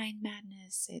like the divine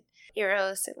madness.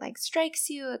 Eros, it like strikes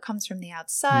you. It comes from the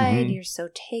outside. You're so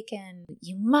taken.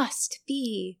 You must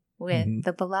be with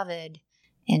the beloved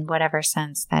in whatever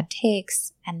sense that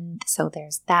takes. And so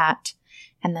there's that.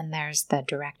 And then there's the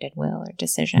directed will or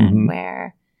decision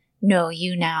where, no,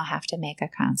 you now have to make a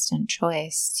constant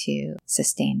choice to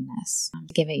sustain this,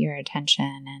 give it your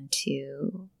attention and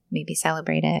to maybe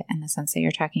celebrate it in the sense that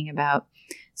you're talking about.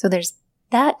 So there's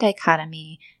that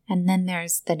dichotomy. And then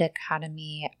there's the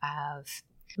dichotomy of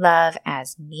love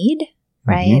as need,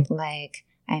 right? Like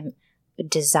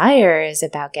desire is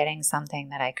about getting something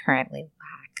that I currently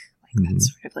lack. Like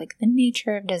that's sort of like the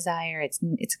nature of desire. It's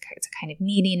a kind of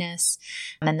neediness.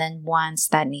 And then once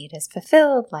that need is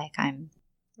fulfilled, like I'm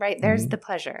right, there's the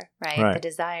pleasure, right? The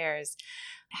desires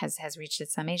has reached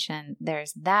its summation.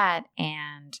 There's that.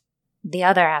 And the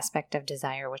other aspect of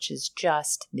desire, which is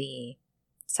just the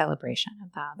celebration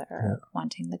of the other,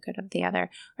 wanting the good of the other.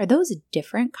 Are those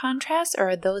different contrasts, or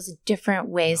are those different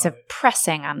ways of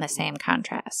pressing on the same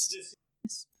contrast?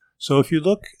 So if you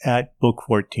look at Book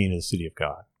 14 of the City of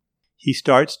God, he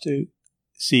starts to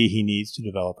see he needs to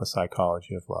develop a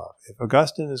psychology of love. If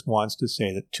Augustine wants to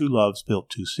say that two loves built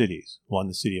two cities, one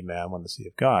the city of man, one the city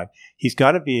of God, he's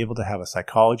got to be able to have a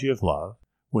psychology of love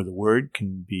where the word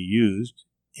can be used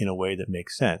in a way that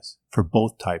makes sense for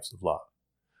both types of love.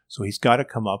 So he's got to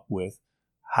come up with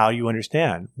how you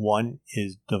understand one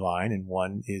is divine and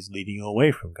one is leading you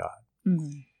away from God.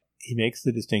 Mm-hmm. He makes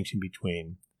the distinction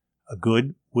between a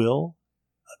good will,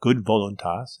 a good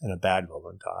voluntas, and a bad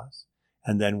voluntas.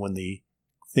 And then when the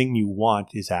thing you want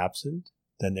is absent,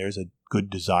 then there's a good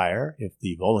desire if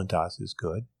the voluntas is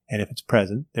good. And if it's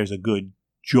present, there's a good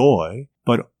joy.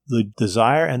 But the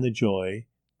desire and the joy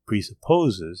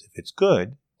presupposes, if it's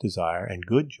good desire and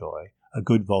good joy, a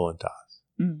good voluntas.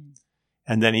 Mm.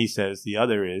 And then he says the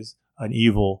other is an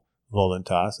evil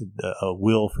voluntas, a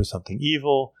will for something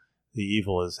evil. The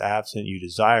evil is absent, you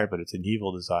desire, but it's an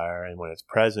evil desire. And when it's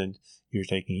present, you're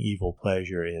taking evil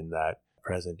pleasure in that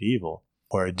present evil,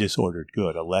 or a disordered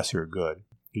good, a lesser good.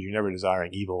 Because you're never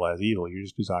desiring evil as evil, you're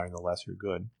just desiring the lesser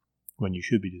good when you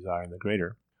should be desiring the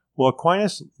greater. Well,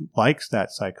 Aquinas likes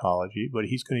that psychology, but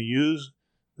he's going to use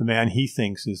the man he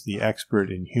thinks is the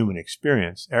expert in human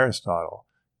experience, Aristotle,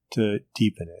 to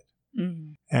deepen it.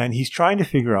 Mm-hmm. And he's trying to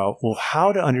figure out, well,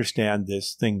 how to understand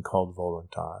this thing called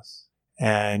voluntas.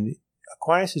 And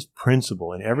Aquinas'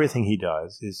 principle in everything he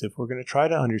does is if we're going to try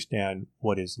to understand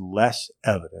what is less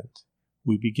evident,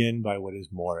 we begin by what is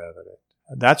more evident.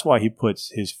 That's why he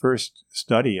puts his first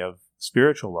study of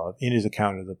spiritual love in his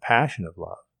account of the passion of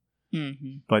love.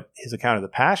 Mm-hmm. But his account of the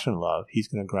passion of love, he's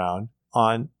going to ground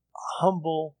on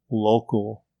humble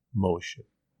local motion,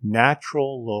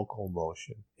 natural local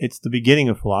motion. It's the beginning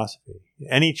of philosophy.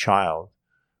 Any child,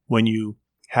 when you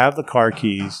have the car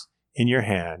keys in your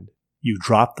hand, you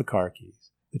drop the car keys.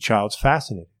 The child's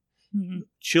fascinated. Mm-hmm.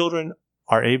 Children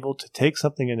are able to take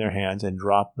something in their hands and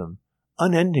drop them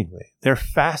unendingly. They're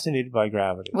fascinated by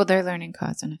gravity. Well, they're learning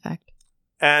cause and effect.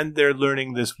 And they're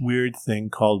learning this weird thing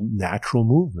called natural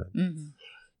movement. Mm-hmm.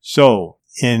 So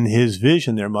in his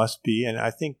vision, there must be, and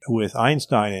I think with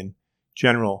Einstein and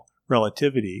general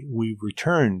relativity, we've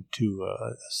returned to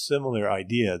a similar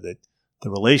idea that the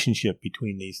relationship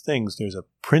between these things, there's a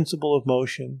principle of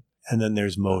motion, and then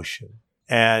there's motion.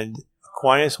 And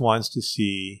Aquinas wants to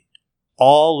see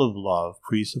all of love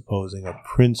presupposing a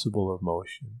principle of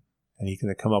motion. And he's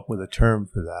going to come up with a term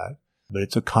for that. But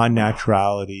it's a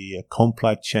connaturality, a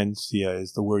complacencia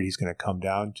is the word he's going to come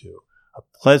down to. A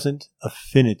pleasant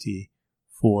affinity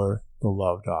for the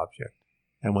loved object.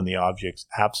 And when the object's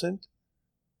absent,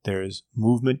 there's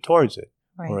movement towards it,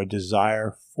 right, or a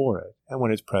desire for it. And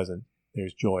when it's present,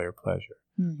 there's joy or pleasure.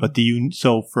 Mm-hmm. But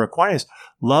so for Aquinas,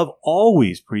 love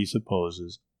always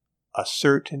presupposes a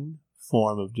certain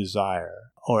form of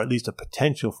desire, or at least a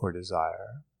potential for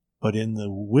desire. But in the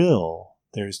will,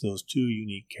 there's those two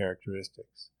unique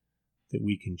characteristics, that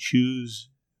we can choose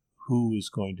who is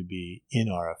going to be in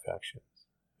our affections,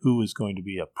 who is going to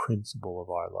be a principle of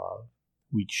our love.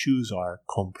 We choose our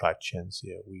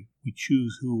complacencia. We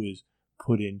choose who is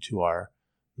put into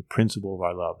the principle of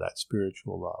our love, that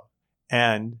spiritual love.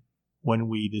 And when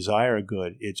we desire a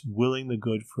good, it's willing the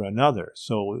good for another.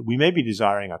 So we may be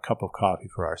desiring a cup of coffee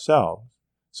for ourselves.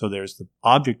 So there's the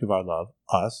object of our love,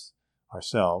 us,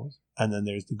 ourselves, and then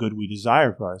there's the good we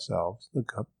desire for ourselves, the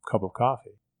cup of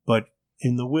coffee. But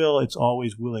in the will, it's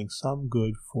always willing some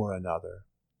good for another.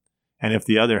 And if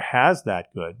the other has that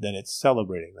good, then it's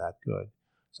celebrating that good.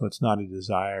 So it's not a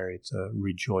desire, it's a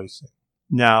rejoicing.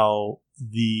 Now,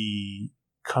 the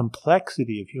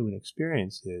complexity of human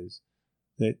experience is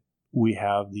that we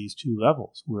have these two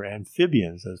levels. We're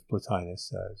amphibians, as Plotinus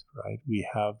says, right? We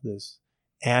have this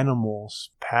animal,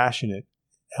 passionate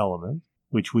element,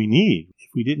 which we need.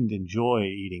 If we didn't enjoy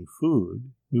eating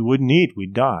food, we wouldn't eat,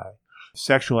 we'd die. If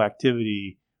sexual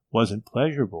activity wasn't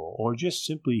pleasurable, or just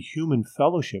simply human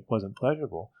fellowship wasn't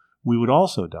pleasurable, we would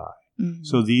also die. Mm-hmm.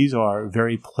 So these are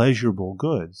very pleasurable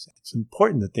goods. It's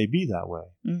important that they be that way.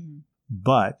 Mm-hmm.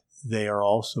 But they are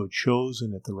also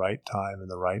chosen at the right time in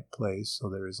the right place. So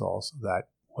there is also that,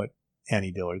 what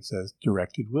Annie Dillard says,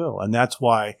 directed will. And that's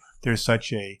why there's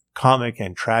such a comic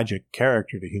and tragic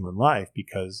character to human life,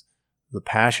 because the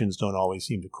passions don't always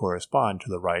seem to correspond to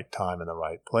the right time and the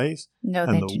right place. No,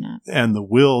 they do not. And the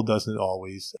will doesn't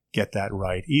always get that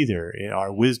right either.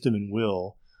 Our wisdom and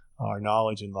will, our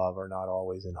knowledge and love are not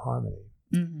always in harmony.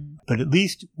 Mm-hmm. But at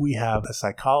least we have a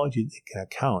psychology that can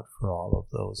account for all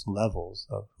of those levels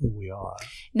of who we are.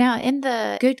 Now, in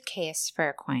the good case for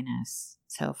Aquinas,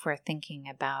 so if we're thinking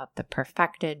about the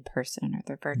perfected person or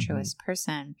the virtuous mm-hmm.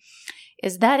 person,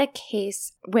 is that a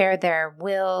case where their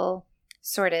will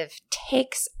sort of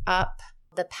takes up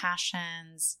the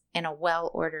passions in a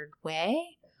well-ordered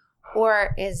way?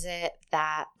 Or is it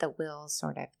that the will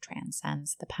sort of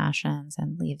transcends the passions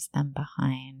and leaves them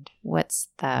behind? What's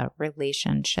the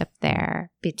relationship there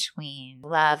between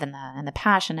love in the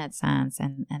passionate sense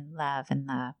and love in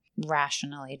the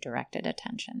rationally directed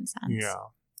attention sense? Yeah.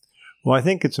 Well, I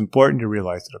think it's important to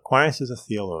realize that Aquinas is a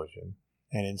theologian,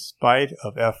 and in spite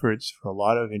of efforts for a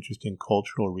lot of interesting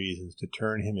cultural reasons to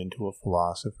turn him into a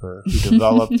philosopher who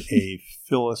developed a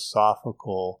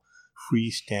philosophical,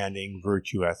 freestanding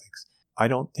virtue ethics, I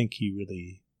don't think he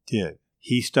really did.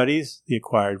 He studies the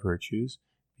acquired virtues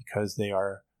because they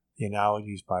are the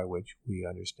analogies by which we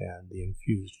understand the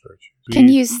infused virtues. Can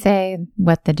you say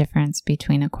what the difference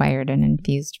between acquired and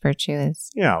infused virtue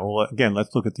is? Yeah, well, again,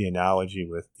 let's look at the analogy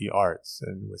with the arts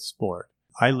and with sport.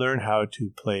 I learned how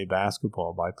to play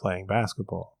basketball by playing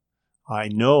basketball. I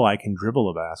know I can dribble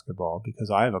a basketball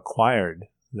because I have acquired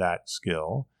that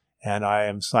skill, and I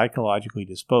am psychologically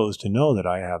disposed to know that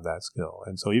I have that skill.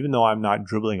 And so even though I'm not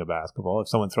dribbling a basketball, if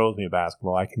someone throws me a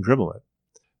basketball, I can dribble it.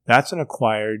 That's an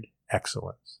acquired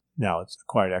excellence. Now, it's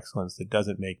acquired excellence that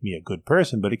doesn't make me a good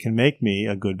person, but it can make me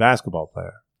a good basketball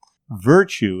player.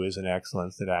 Virtue is an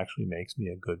excellence that actually makes me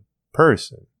a good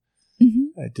person.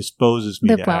 Mm-hmm. It disposes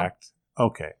me to act.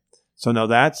 Okay. So now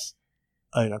that's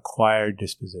an acquired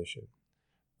disposition.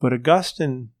 But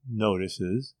Augustine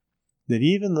notices that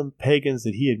even the pagans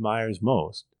that he admires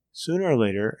most, sooner or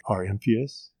later, are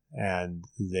impious, and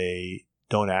they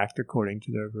don't act according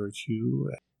to their virtue,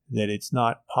 that it's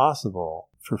not possible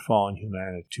for fallen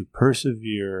humanity to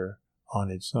persevere on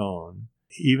its own,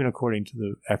 even according to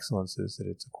the excellences that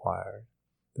it's acquired,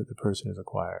 that the person has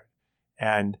acquired.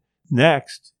 And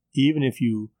next, even if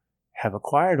you have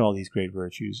acquired all these great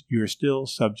virtues, you're still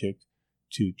subject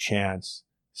to chance,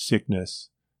 sickness,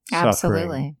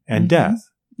 suffering, and death.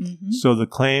 Mm-hmm. So the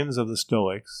claims of the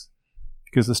Stoics,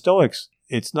 because the Stoics,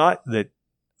 it's not that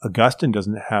Augustine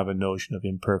doesn't have a notion of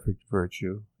imperfect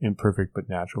virtue, imperfect but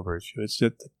natural virtue. It's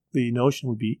that the notion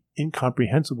would be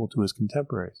incomprehensible to his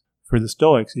contemporaries. For the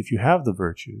Stoics, if you have the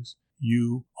virtues,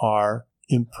 you are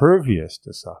impervious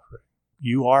to suffering.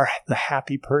 You are the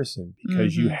happy person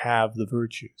because you have the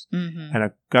virtues. Mm-hmm.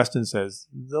 And Augustine says,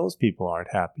 those people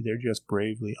aren't happy. They're just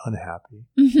bravely unhappy.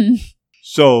 Mm-hmm.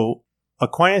 So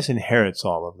Aquinas inherits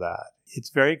all of that. It's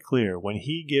very clear when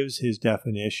he gives his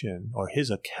definition or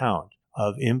his account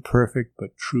of imperfect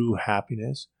but true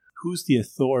happiness, who's the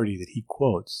authority that he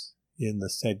quotes in the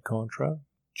Sed Contra?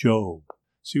 Job.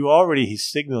 So he's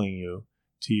signaling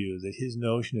to you that his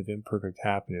notion of imperfect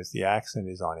happiness, the accent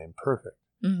is on imperfect.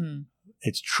 Mm-hmm.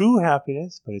 It's true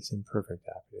happiness, but it's imperfect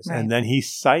happiness. Right. And then he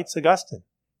cites Augustine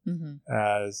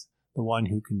as the one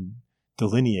who can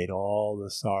delineate all the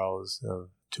sorrows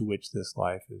to which this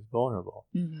life is vulnerable.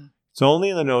 Mm-hmm. It's only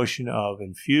in the notion of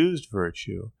infused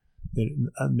virtue that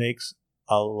it makes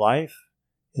a life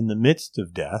in the midst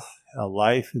of death, a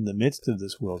life in the midst of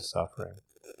this world's suffering,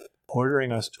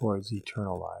 ordering us towards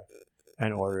eternal life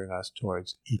and ordering us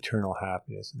towards eternal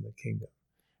happiness in the kingdom.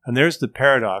 And there's the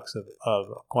paradox of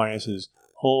Aquinas'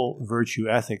 whole virtue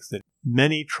ethics that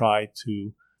many try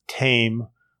to tame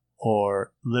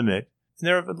or limit. And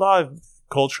there are a lot of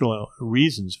cultural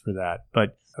reasons for that,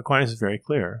 but Aquinas is very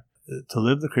clear. To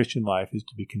live the Christian life is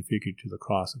to be configured to the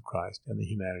cross of Christ and the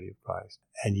humanity of Christ.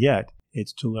 And yet,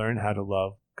 it's to learn how to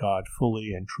love God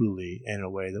fully and truly in a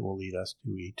way that will lead us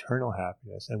to eternal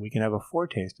happiness. And we can have a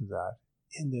foretaste of that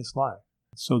in this life.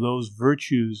 So those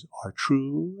virtues are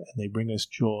true, and they bring us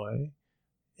joy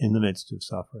in the midst of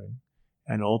suffering,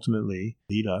 and ultimately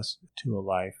lead us to a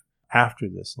life after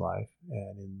this life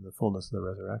and in the fullness of the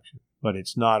resurrection. But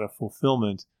it's not a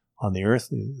fulfillment on the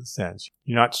earthly sense.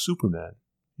 You're not Superman.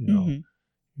 You're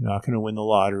not going to win the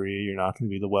lottery. You're not going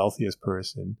to be the wealthiest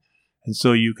person. And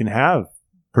so you can have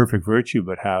perfect virtue,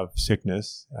 but have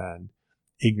sickness and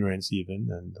ignorance even,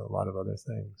 and a lot of other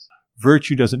things.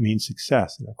 Virtue doesn't mean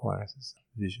success in Aquinas'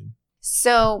 vision.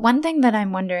 So one thing that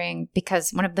I'm wondering,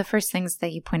 because one of the first things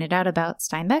that you pointed out about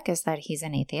Steinbeck is that he's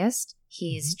an atheist.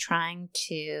 He's trying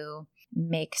to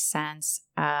make sense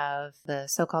of the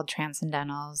so-called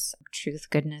transcendentals, truth,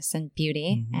 goodness, and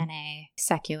beauty in a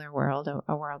secular world,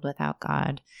 a world without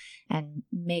God, and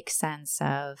make sense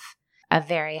of a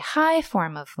very high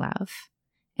form of love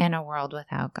in a world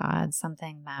without God,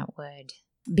 something that would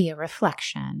be a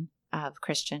reflection of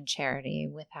Christian charity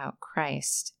without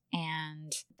Christ.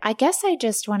 And I guess I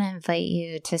just want to invite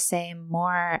you to say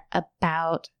more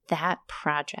about that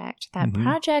project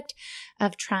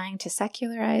of trying to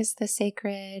secularize the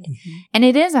sacred. And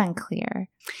it is unclear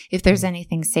if there's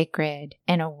anything sacred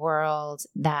in a world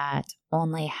that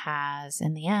only has,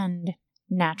 in the end,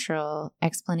 natural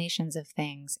explanations of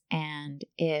things. And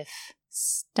if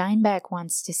Steinbeck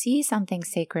wants to see something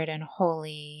sacred and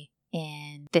holy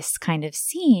in this kind of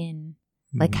scene,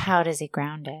 like how does he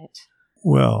ground it?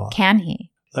 Well, can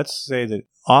he? Let's say that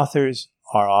authors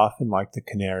are often like the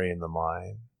canary in the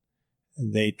mine.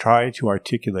 They try to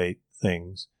articulate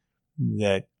things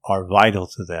that are vital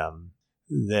to them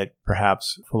that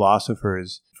perhaps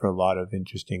philosophers, for a lot of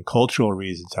interesting cultural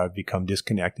reasons, have become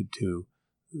disconnected to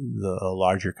the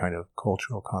larger kind of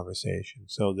cultural conversation.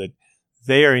 So that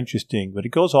they are interesting, but it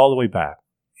goes all the way back.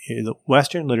 In the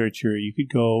Western literature, you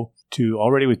could go to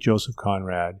already with Joseph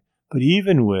Conrad, but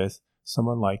even with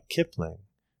someone like Kipling.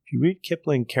 If you read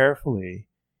Kipling carefully,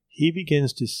 he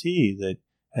begins to see that,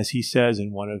 as he says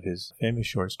in one of his famous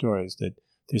short stories, that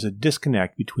there's a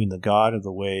disconnect between the God of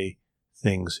the way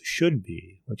things should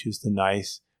be, which is the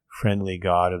nice, friendly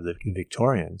God of the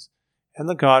Victorians, and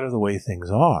the God of the way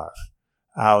things are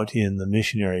out in the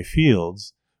missionary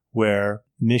fields, where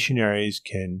missionaries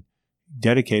can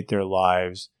dedicate their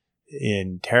lives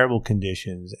in terrible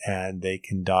conditions and they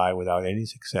can die without any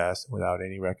success, without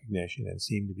any recognition, and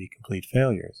seem to be complete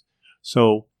failures.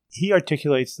 So he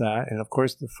articulates that, and of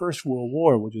course the First World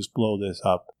War will just blow this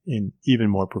up in even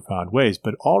more profound ways.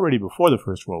 But already before the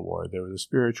First World War, there was a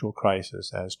spiritual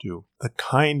crisis as to the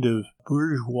kind of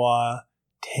bourgeois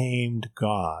tamed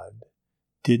God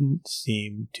didn't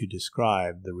seem to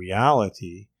describe the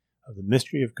reality of the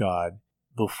mystery of God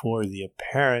before the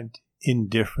apparent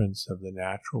indifference of the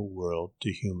natural world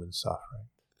to human suffering.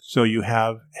 So you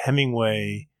have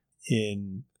Hemingway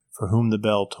in For Whom the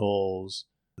Bell Tolls,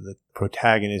 the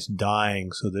protagonist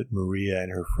dying so that Maria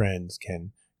and her friends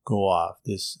can go off,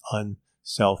 this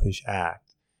unselfish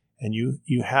act. And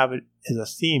you have it as a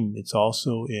theme. It's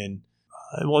also in,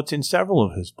 it's in several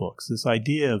of his books, this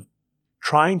idea of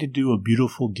trying to do a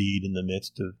beautiful deed in the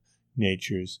midst of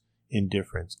nature's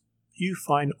indifference. You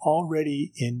find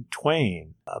already in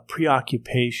Twain a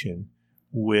preoccupation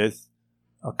with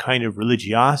a kind of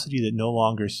religiosity that no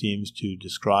longer seems to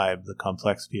describe the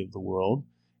complexity of the world,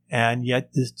 and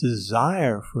yet this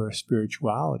desire for a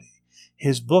spirituality.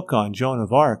 His book on Joan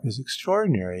of Arc is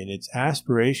extraordinary in its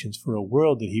aspirations for a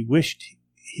world that he wished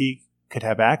he could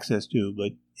have access to,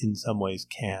 but in some ways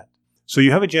can't. So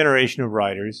you have a generation of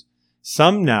writers.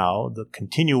 Some now, the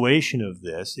continuation of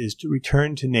this is to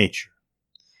return to nature.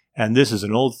 And this is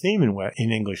an old theme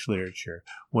in English literature.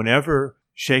 Whenever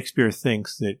Shakespeare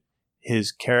thinks that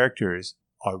his characters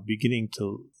are beginning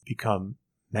to become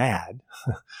mad,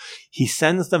 he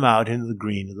sends them out into the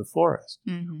green of the forest,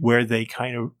 where they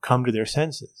kind of come to their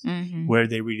senses, where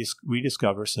they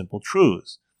rediscover simple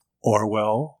truths.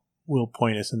 Orwell will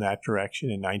point us in that direction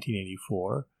in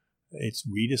 1984. It's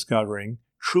rediscovering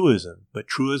truism, but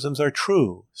truisms are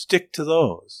true. Stick to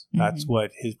those. That's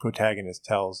what his protagonist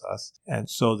tells us. And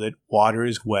so that water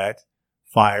is wet,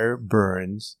 fire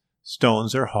burns,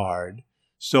 stones are hard.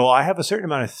 So I have a certain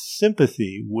amount of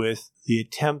sympathy with the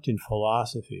attempt in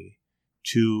philosophy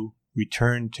to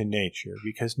return to nature,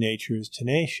 because nature is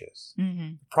tenacious.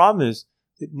 The problem is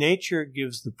that nature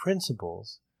gives the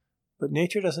principles, but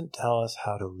nature doesn't tell us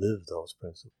how to live those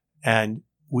principles. And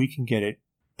we can get it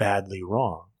badly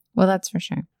wrong. Well, that's for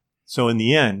sure. So in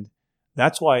the end,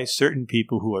 that's why certain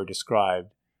people who are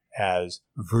described as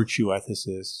virtue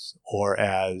ethicists or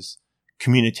as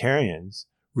communitarians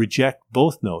reject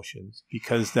both notions,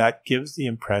 because that gives the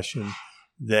impression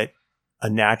that a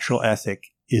natural ethic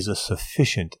is a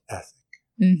sufficient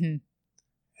ethic.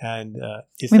 And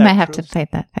we might have to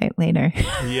fight that fight later.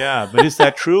 Yeah, but is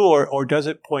that true, or does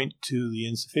it point to the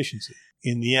insufficiency?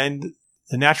 In the end,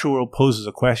 the natural world poses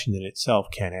a question that itself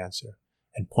can't answer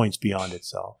and points beyond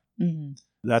itself.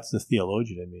 That's the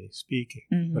theologian in me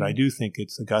speaking. But I do think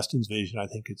it's Augustine's vision. I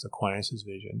think it's Aquinas'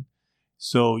 vision.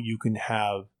 So you can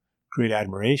have great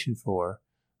admiration for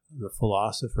the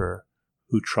philosopher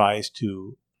who tries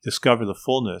to discover the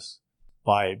fullness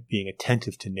by being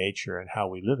attentive to nature and how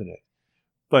we live in it.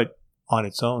 But on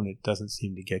its own, it doesn't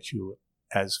seem to get you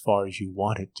as far as you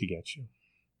want it to get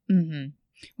you.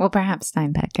 Well, perhaps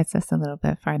Steinbeck gets us a little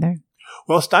bit farther.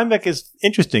 Well, Steinbeck is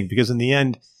interesting because in the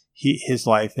end, his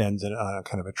life ends on a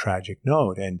kind of a tragic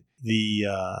note. And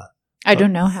I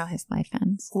don't know how his life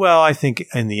ends. Well, I think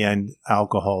in the end,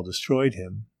 alcohol destroyed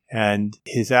him. And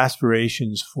his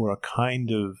aspirations for a kind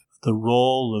of the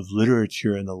role of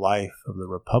literature in the life of the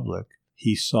Republic,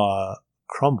 he saw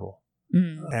crumble.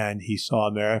 And he saw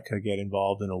America get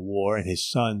involved in a war, and his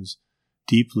sons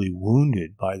deeply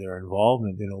wounded by their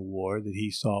involvement in a war that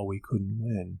he saw we couldn't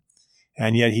win.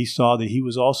 And yet he saw that he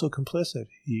was also complicit.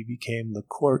 He became the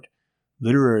court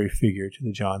literary figure to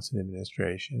the Johnson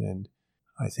administration. And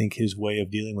I think his way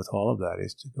of dealing with all of that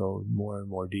is to go more and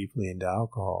more deeply into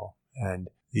alcohol. And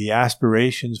the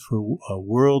aspirations for a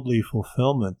worldly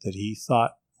fulfillment that he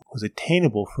thought was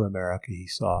attainable for America, he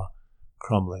saw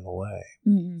crumbling away.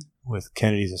 With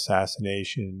Kennedy's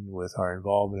assassination, with our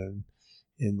involvement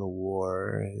in the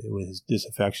war, with his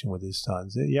disaffection with his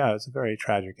sons. It's a very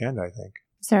tragic end, I think.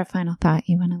 Is there a final thought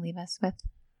you want to leave us with?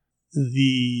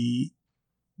 The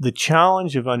The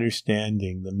challenge of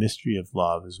understanding the mystery of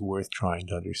love is worth trying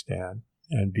to understand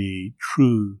and be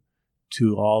true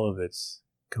to all of its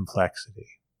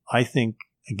complexity. I think,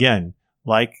 again,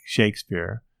 like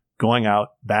Shakespeare, going out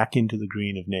back into the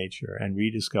green of nature and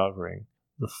rediscovering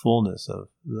the fullness of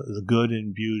the good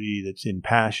and beauty that's in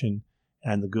passion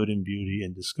and the good and beauty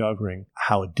in discovering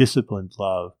how a disciplined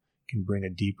love can bring a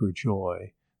deeper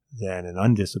joy than an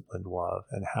undisciplined love,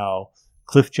 and how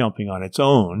cliff jumping on its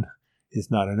own is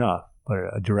not enough, but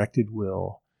a directed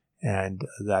will and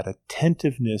that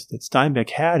attentiveness that Steinbeck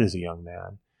had as a young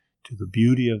man to the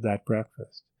beauty of that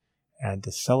breakfast, and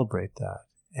to celebrate that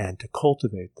and to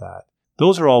cultivate that.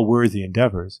 Those are all worthy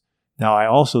endeavors. Now, I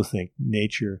also think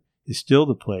nature is still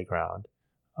the playground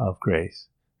of grace,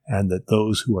 and that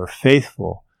those who are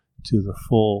faithful to the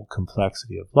full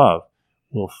complexity of love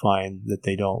will find that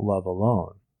they don't love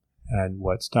alone. And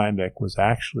what Steinbeck was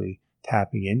actually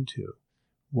tapping into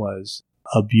was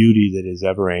a beauty that is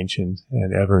ever ancient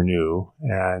and ever new,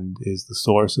 and is the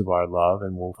source of our love,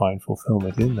 and we'll find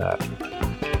fulfillment in that.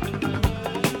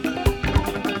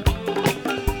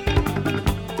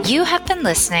 You have been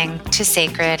listening to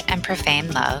Sacred and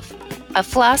Profane Love, a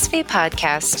philosophy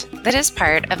podcast that is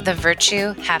part of the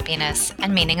Virtue, Happiness,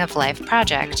 and Meaning of Life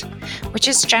project, which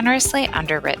is generously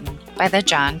underwritten by the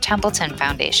John Templeton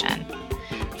Foundation.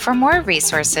 For more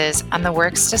resources on the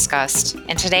works discussed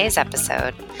in today's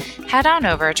episode, head on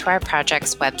over to our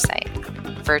project's website,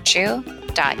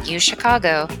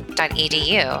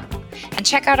 virtue.uchicago.edu, and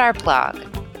check out our blog,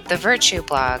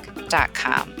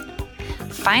 thevirtueblog.com.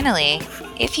 Finally,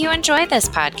 if you enjoy this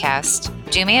podcast,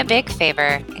 do me a big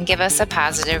favor and give us a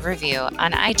positive review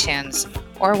on iTunes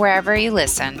or wherever you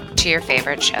listen to your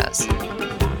favorite shows.